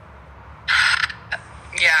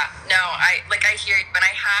 Yeah, no, I hear you, but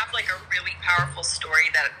I have like a really powerful story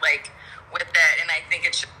that like with it, and I think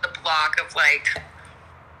it's just the block of like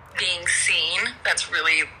being seen that's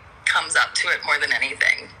really comes up to it more than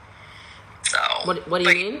anything. So what do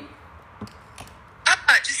you mean?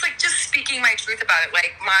 Just speaking my truth about it.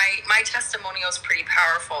 Like my testimonial is pretty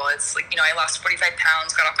powerful. It's like, I lost 45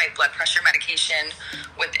 pounds, got off my blood pressure medication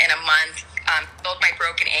within a month, healed my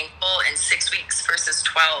broken ankle in 6 weeks versus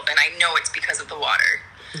 12. And I know it's because of the water.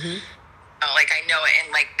 Mm-hmm. Like I know it.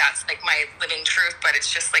 And like, that's like my living truth, but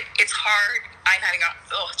it's just like, it's hard. I'm having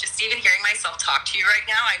just even hearing myself talk to you right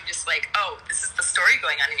now, I'm just like, oh, this is the story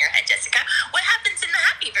going on in your head, Jessica. What happens in the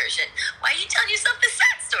happy version? Why are you telling yourself the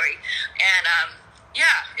sad story? And,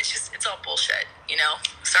 yeah, it's all bullshit,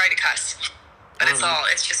 Sorry to cuss, but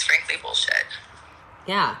it's just frankly bullshit.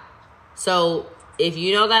 Yeah. So if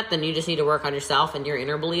you know that, then you just need to work on yourself and your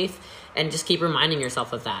inner belief and just keep reminding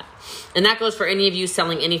yourself of that. And that goes for any of you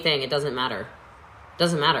selling anything. It doesn't matter.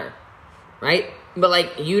 Doesn't matter. Right? But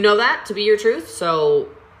like, you know that to be your truth. So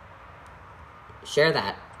share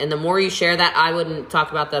that. And the more you share that, I wouldn't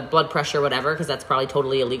talk about the blood pressure, whatever, because that's probably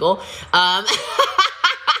totally illegal.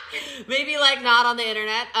 Maybe like not on the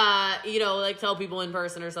internet, like tell people in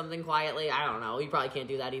person or something quietly. I don't know. You probably can't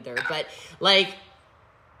do that either. But like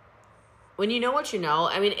when you know what you know,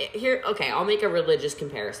 I mean, I'll make a religious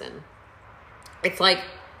comparison. It's like,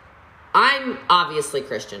 I'm obviously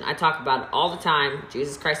Christian. I talk about it all the time.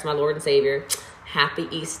 Jesus Christ, my Lord and Savior. Happy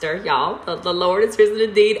Easter, y'all. The Lord is risen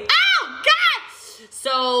indeed. Oh, God!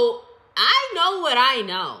 So I know what I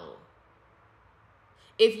know.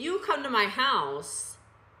 If you come to my house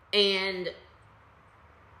and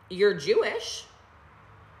you're Jewish,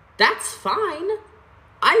 that's fine.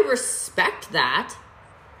 I respect that.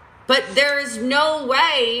 But there is no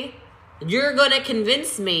way you're going to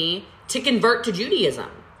convince me to convert to Judaism.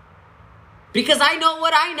 Because I know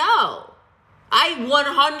what I know. I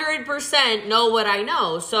 100% know what I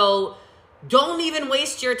know. So don't even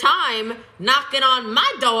waste your time knocking on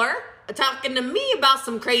my door, talking to me about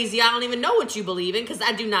some crazy, I don't even know what you believe in, because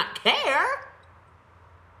I do not care.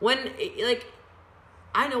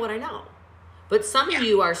 I know what I know. But some of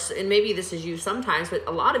you are, and maybe this is you sometimes, but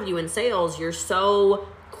a lot of you in sales, you're so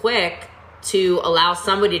quick to allow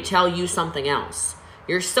somebody to tell you something else.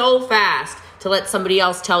 You're so fast to let somebody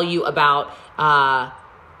else tell you about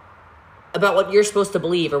what you're supposed to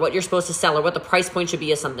believe or what you're supposed to sell or what the price point should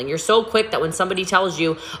be of something. You're so quick that when somebody tells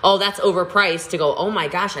you, oh, that's overpriced, to go, oh my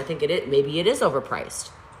gosh, I think maybe it is overpriced.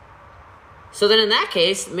 So then in that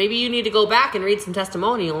case, maybe you need to go back and read some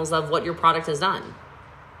testimonials of what your product has done.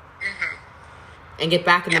 Mm-hmm. And get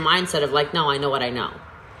back in the mindset of like, no, I know what I know.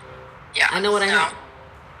 Yeah. I know what I know.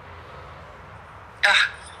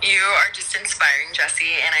 You are just inspiring,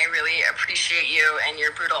 Jesse, and I really appreciate you and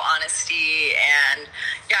your brutal honesty. And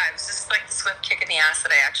yeah, it was just like the swift kick in the ass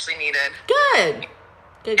that I actually needed. Good.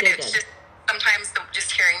 It's just sometimes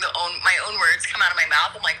just hearing my own words come out of my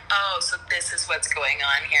mouth, I'm like, oh, so this is what's going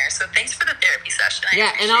on here. So thanks for the therapy session.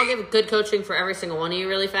 And I'll give good coaching for every single one of you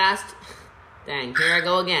really fast. Dang, here I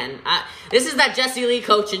go again. This is that Jessie Lee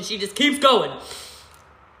coaching. She just keeps going.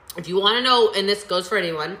 If you want to know, and this goes for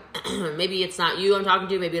anyone, maybe it's not you I'm talking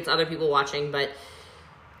to, maybe it's other people watching,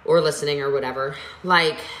 or listening or whatever.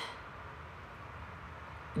 Like,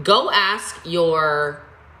 go ask your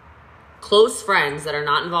close friends that are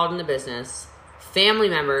not involved in the business, family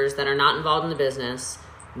members that are not involved in the business,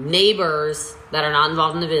 neighbors that are not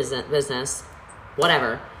involved in the business,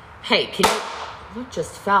 whatever. Hey, can you... What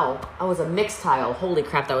just fell? Oh, it was a mixed tile. Holy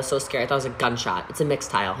crap, that was so scary. I thought it was a gunshot. It's a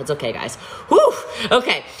mixed tile. It's okay, guys. Whew.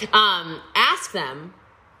 Okay. Ask them,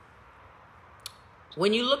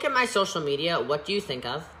 when you look at my social media, what do you think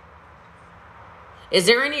of? Is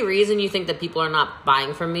there any reason you think that people are not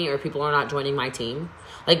buying from me or people are not joining my team?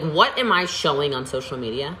 Like, what am I showing on social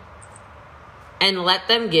media? And let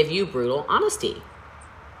them give you brutal honesty.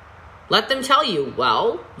 Let them tell you,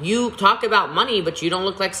 well, you talk about money, but you don't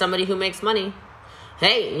look like somebody who makes money.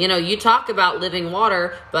 Hey, you talk about living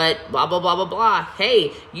water, but blah, blah, blah, blah, blah.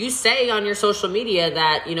 Hey, you say on your social media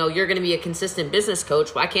that, you're going to be a consistent business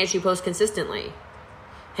coach. Why can't you post consistently?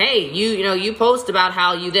 Hey, you post about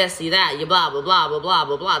how you this, you that, you blah, blah, blah, blah, blah,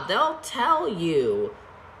 blah, blah. They'll tell you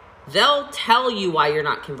why you're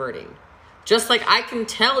not converting. Just like I can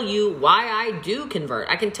tell you why I do convert.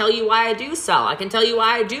 I can tell you why I do sell. I can tell you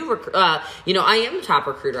why I do, I am a top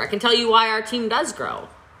recruiter. I can tell you why our team does grow.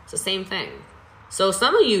 It's the same thing. So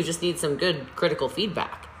some of you just need some good critical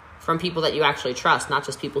feedback from people that you actually trust, not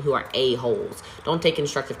just people who are a-holes. Don't take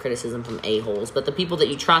constructive criticism from a-holes, but the people that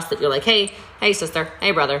you trust that you're like, hey sister,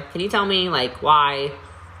 hey brother, can you tell me like why,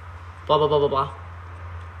 blah, blah, blah, blah, blah.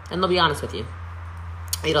 And they'll be honest with you.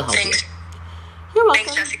 It'll help you. You're welcome.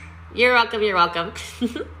 Thanks, Jesse. You're welcome.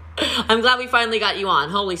 I'm glad we finally got you on.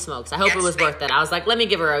 Holy smokes. I hope it was worth it. I was like, let me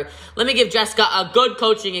give Jessica a good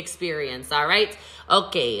coaching experience. All right.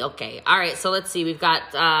 Okay. All right. So let's see. We've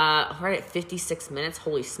got, we're at 56 minutes.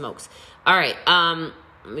 Holy smokes. All right.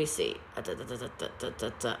 Let me see.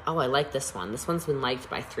 Oh, I like this one. This one's been liked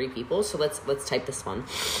by 3 people. So let's type this one.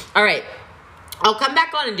 All right. I'll come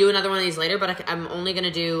back on and do another one of these later, but I'm only going to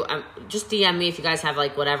do, just DM me if you guys have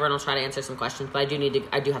like whatever, and I'll try to answer some questions, but I do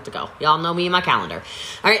have to go. Y'all know me and my calendar.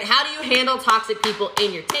 All right. How do you handle toxic people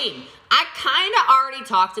in your team? I kind of already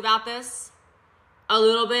talked about this a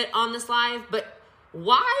little bit on this live, but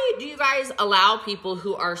why do you guys allow people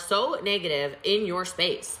who are so negative in your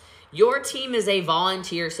space? Your team is a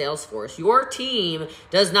volunteer sales force. Your team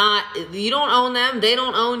does not, you don't own them. They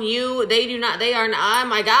don't own you. They do not, they are, oh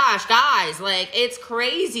my gosh, guys, like it's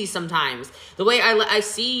crazy sometimes the way I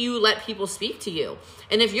see you let people speak to you.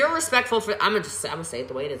 And if you're respectful I'm going to say it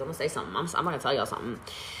the way it is. I'm going to say something. I'm going to tell y'all something.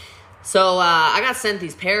 So, I got sent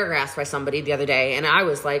these paragraphs by somebody the other day and I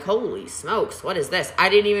was like, holy smokes, what is this? I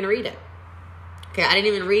didn't even read it. Okay, I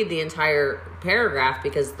didn't even read the entire paragraph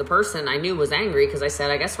because the person I knew was angry because I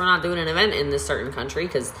said, I guess we're not doing an event in this certain country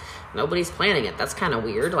because nobody's planning it. That's kind of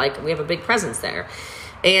weird. Like, we have a big presence there.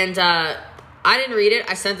 And I didn't read it.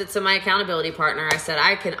 I sent it to my accountability partner. I said,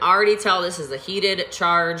 I can already tell this is a heated,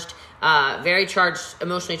 charged, very charged,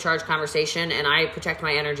 emotionally charged conversation, and I protect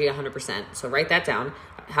my energy 100%. So write that down.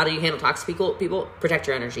 How do you handle toxic people? Protect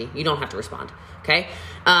your energy. You don't have to respond. Okay?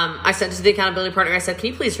 I sent it to the accountability partner. I said, can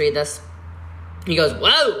you please read this? He goes,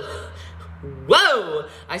 whoa.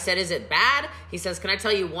 I said, is it bad? He says, can I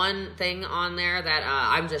tell you one thing on there that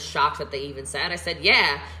I'm just shocked that they even said? I said,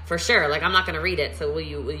 yeah, for sure. Like, I'm not going to read it. So will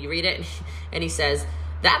you read it? And he says,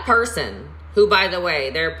 that person who, by the way,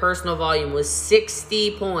 their personal volume was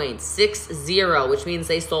 60 points, 60, which means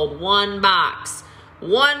they sold one box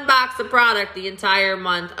of product the entire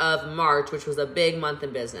month of March, which was a big month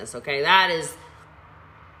in business. Okay, that is...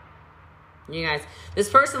 You guys, this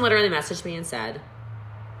person literally messaged me and said,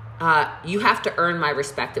 you have to earn my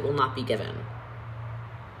respect. It will not be given.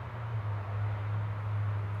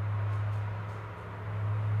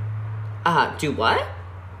 Do what?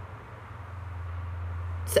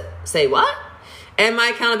 Say what? And my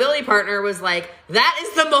accountability partner was like, that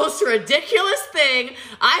is the most ridiculous thing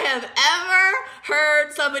I have ever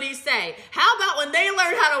heard somebody say. How about when they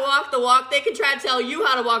learn how to walk the walk, they can try to tell you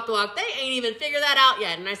how to walk the walk. They ain't even figured that out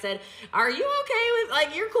yet. And I said, are you okay with,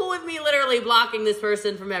 like, you're cool with me literally blocking this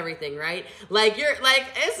person from everything, right? Like, you're, like,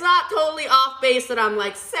 it's not totally off base that I'm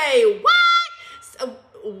like, say what?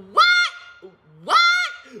 What?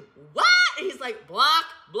 And he's like, block,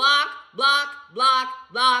 block, block, block,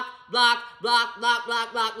 block, block, block, block, block,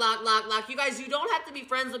 block, block, block, block. You guys, you don't have to be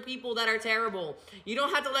friends with people that are terrible. You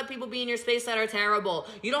don't have to let people be in your space that are terrible.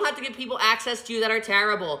 You don't have to give people access to you that are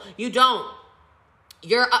terrible. You don't.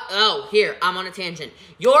 Here, I'm on a tangent.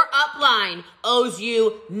 Your upline owes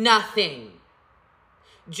you nothing.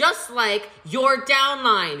 Just like your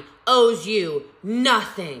downline owes you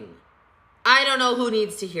nothing. I don't know who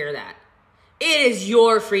needs to hear that. It is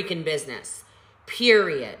your freaking business.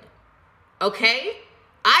 Period. Okay?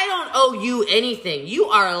 I don't owe you anything. You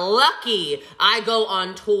are lucky I go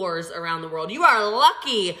on tours around the world. You are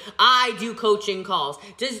lucky I do coaching calls.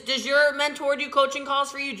 Does your mentor do coaching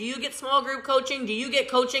calls for you? Do you get small group coaching? Do you get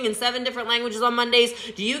coaching in 7 different languages on Mondays?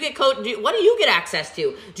 Do you get what do you get access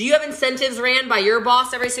to? Do you have incentives ran by your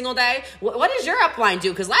boss every single day? What does your upline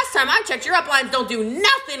do? Because last time I checked, your uplines don't do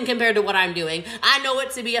nothing compared to what I'm doing. I know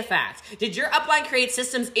it to be a fact. Did your upline create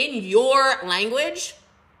systems in your language?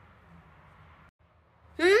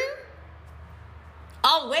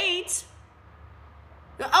 I'll wait.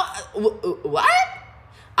 What?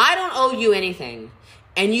 I don't owe you anything,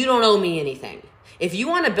 and you don't owe me anything. If you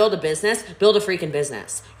want to build a business, build a freaking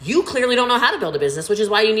business. You clearly don't know how to build a business, which is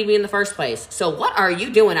why you need me in the first place. So what are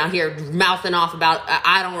you doing out here mouthing off about,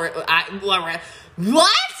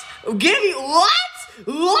 what? Give me,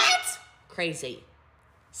 what? Crazy.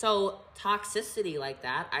 So toxicity like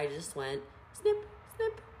that, I just went snip,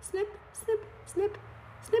 snip, snip, snip, snip.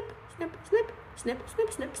 Snip, snip, snip, snip,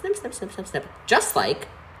 snip, snip, snip, snip, snip, snip, snip. Just like,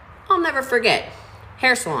 I'll never forget,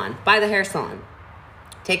 hair salon, buy the hair salon,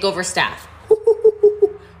 take over staff.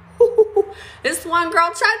 This one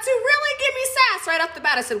girl tried to really give me sass right off the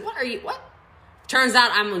bat. I said, what? Turns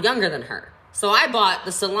out I'm younger than her. So I bought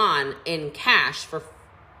the salon in cash for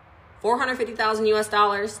 $450,000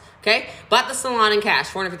 US. Okay? Bought the salon in cash,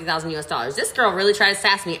 $450,000 US. This girl really tried to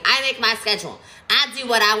sass me. I make my schedule. I do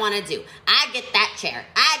what I want to do. I get that chair.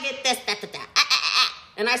 I get this, that.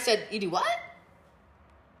 And I said, you do what?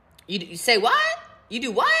 You say what? You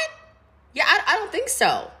do what? Yeah, I don't think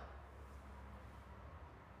so.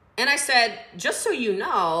 And I said, just so you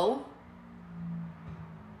know,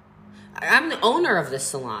 I'm the owner of this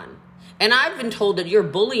salon. And I've been told that you're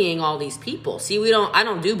bullying all these people. See, I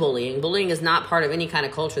don't do bullying. Bullying is not part of any kind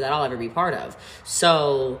of culture that I'll ever be part of.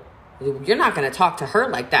 So you're not going to talk to her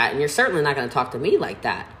like that. And you're certainly not going to talk to me like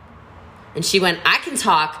that. And she went, I can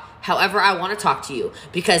talk however I want to talk to you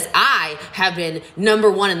because I have been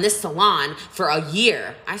number one in this salon for a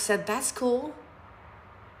year. I said, that's cool.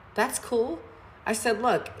 That's cool. I said,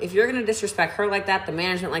 look, if you're going to disrespect her like that, the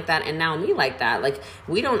management like that, and now me like that, like,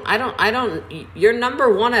 you're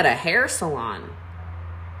number one at a hair salon.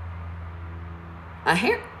 A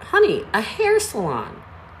hair salon.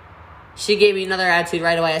 She gave me another attitude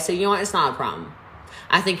right away. I said, you know what? It's not a problem.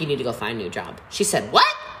 I think you need to go find a new job. She said,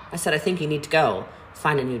 what? I said, I think you need to go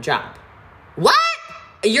find a new job. What?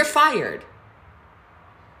 You're fired.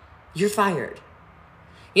 You're fired.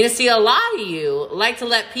 You know, see, a lot of you like to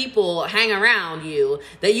let people hang around you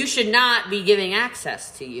that you should not be giving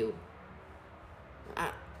access to you.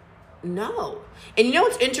 No. And you know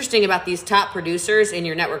what's interesting about these top producers in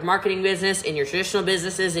your network marketing business, in your traditional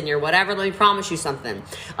businesses, in your whatever? Let me promise you something.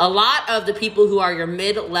 A lot of the people who are your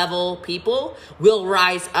mid-level people will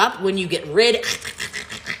rise up when you get rid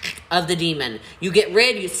of the demon. You get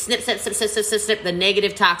rid, you snip the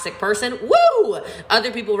negative toxic person. Woo!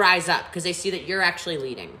 Other people rise up because they see that you're actually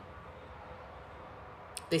leading.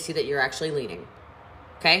 They see that you're actually leading.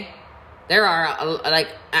 Okay? There are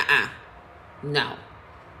no.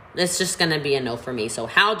 It's just going to be a no for me. So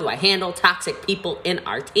how do I handle toxic people in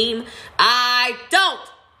our team? I don't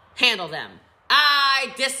handle them.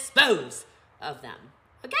 I dispose of them.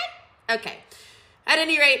 Okay? At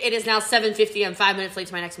any rate, it is now 7:50. I'm 5 minutes late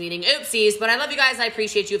to my next meeting. Oopsies. But I love you guys. I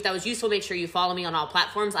appreciate you. If that was useful, make sure you follow me on all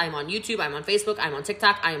platforms. I'm on YouTube. I'm on Facebook. I'm on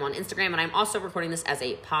TikTok. I am on Instagram. And I'm also recording this as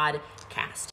a podcast.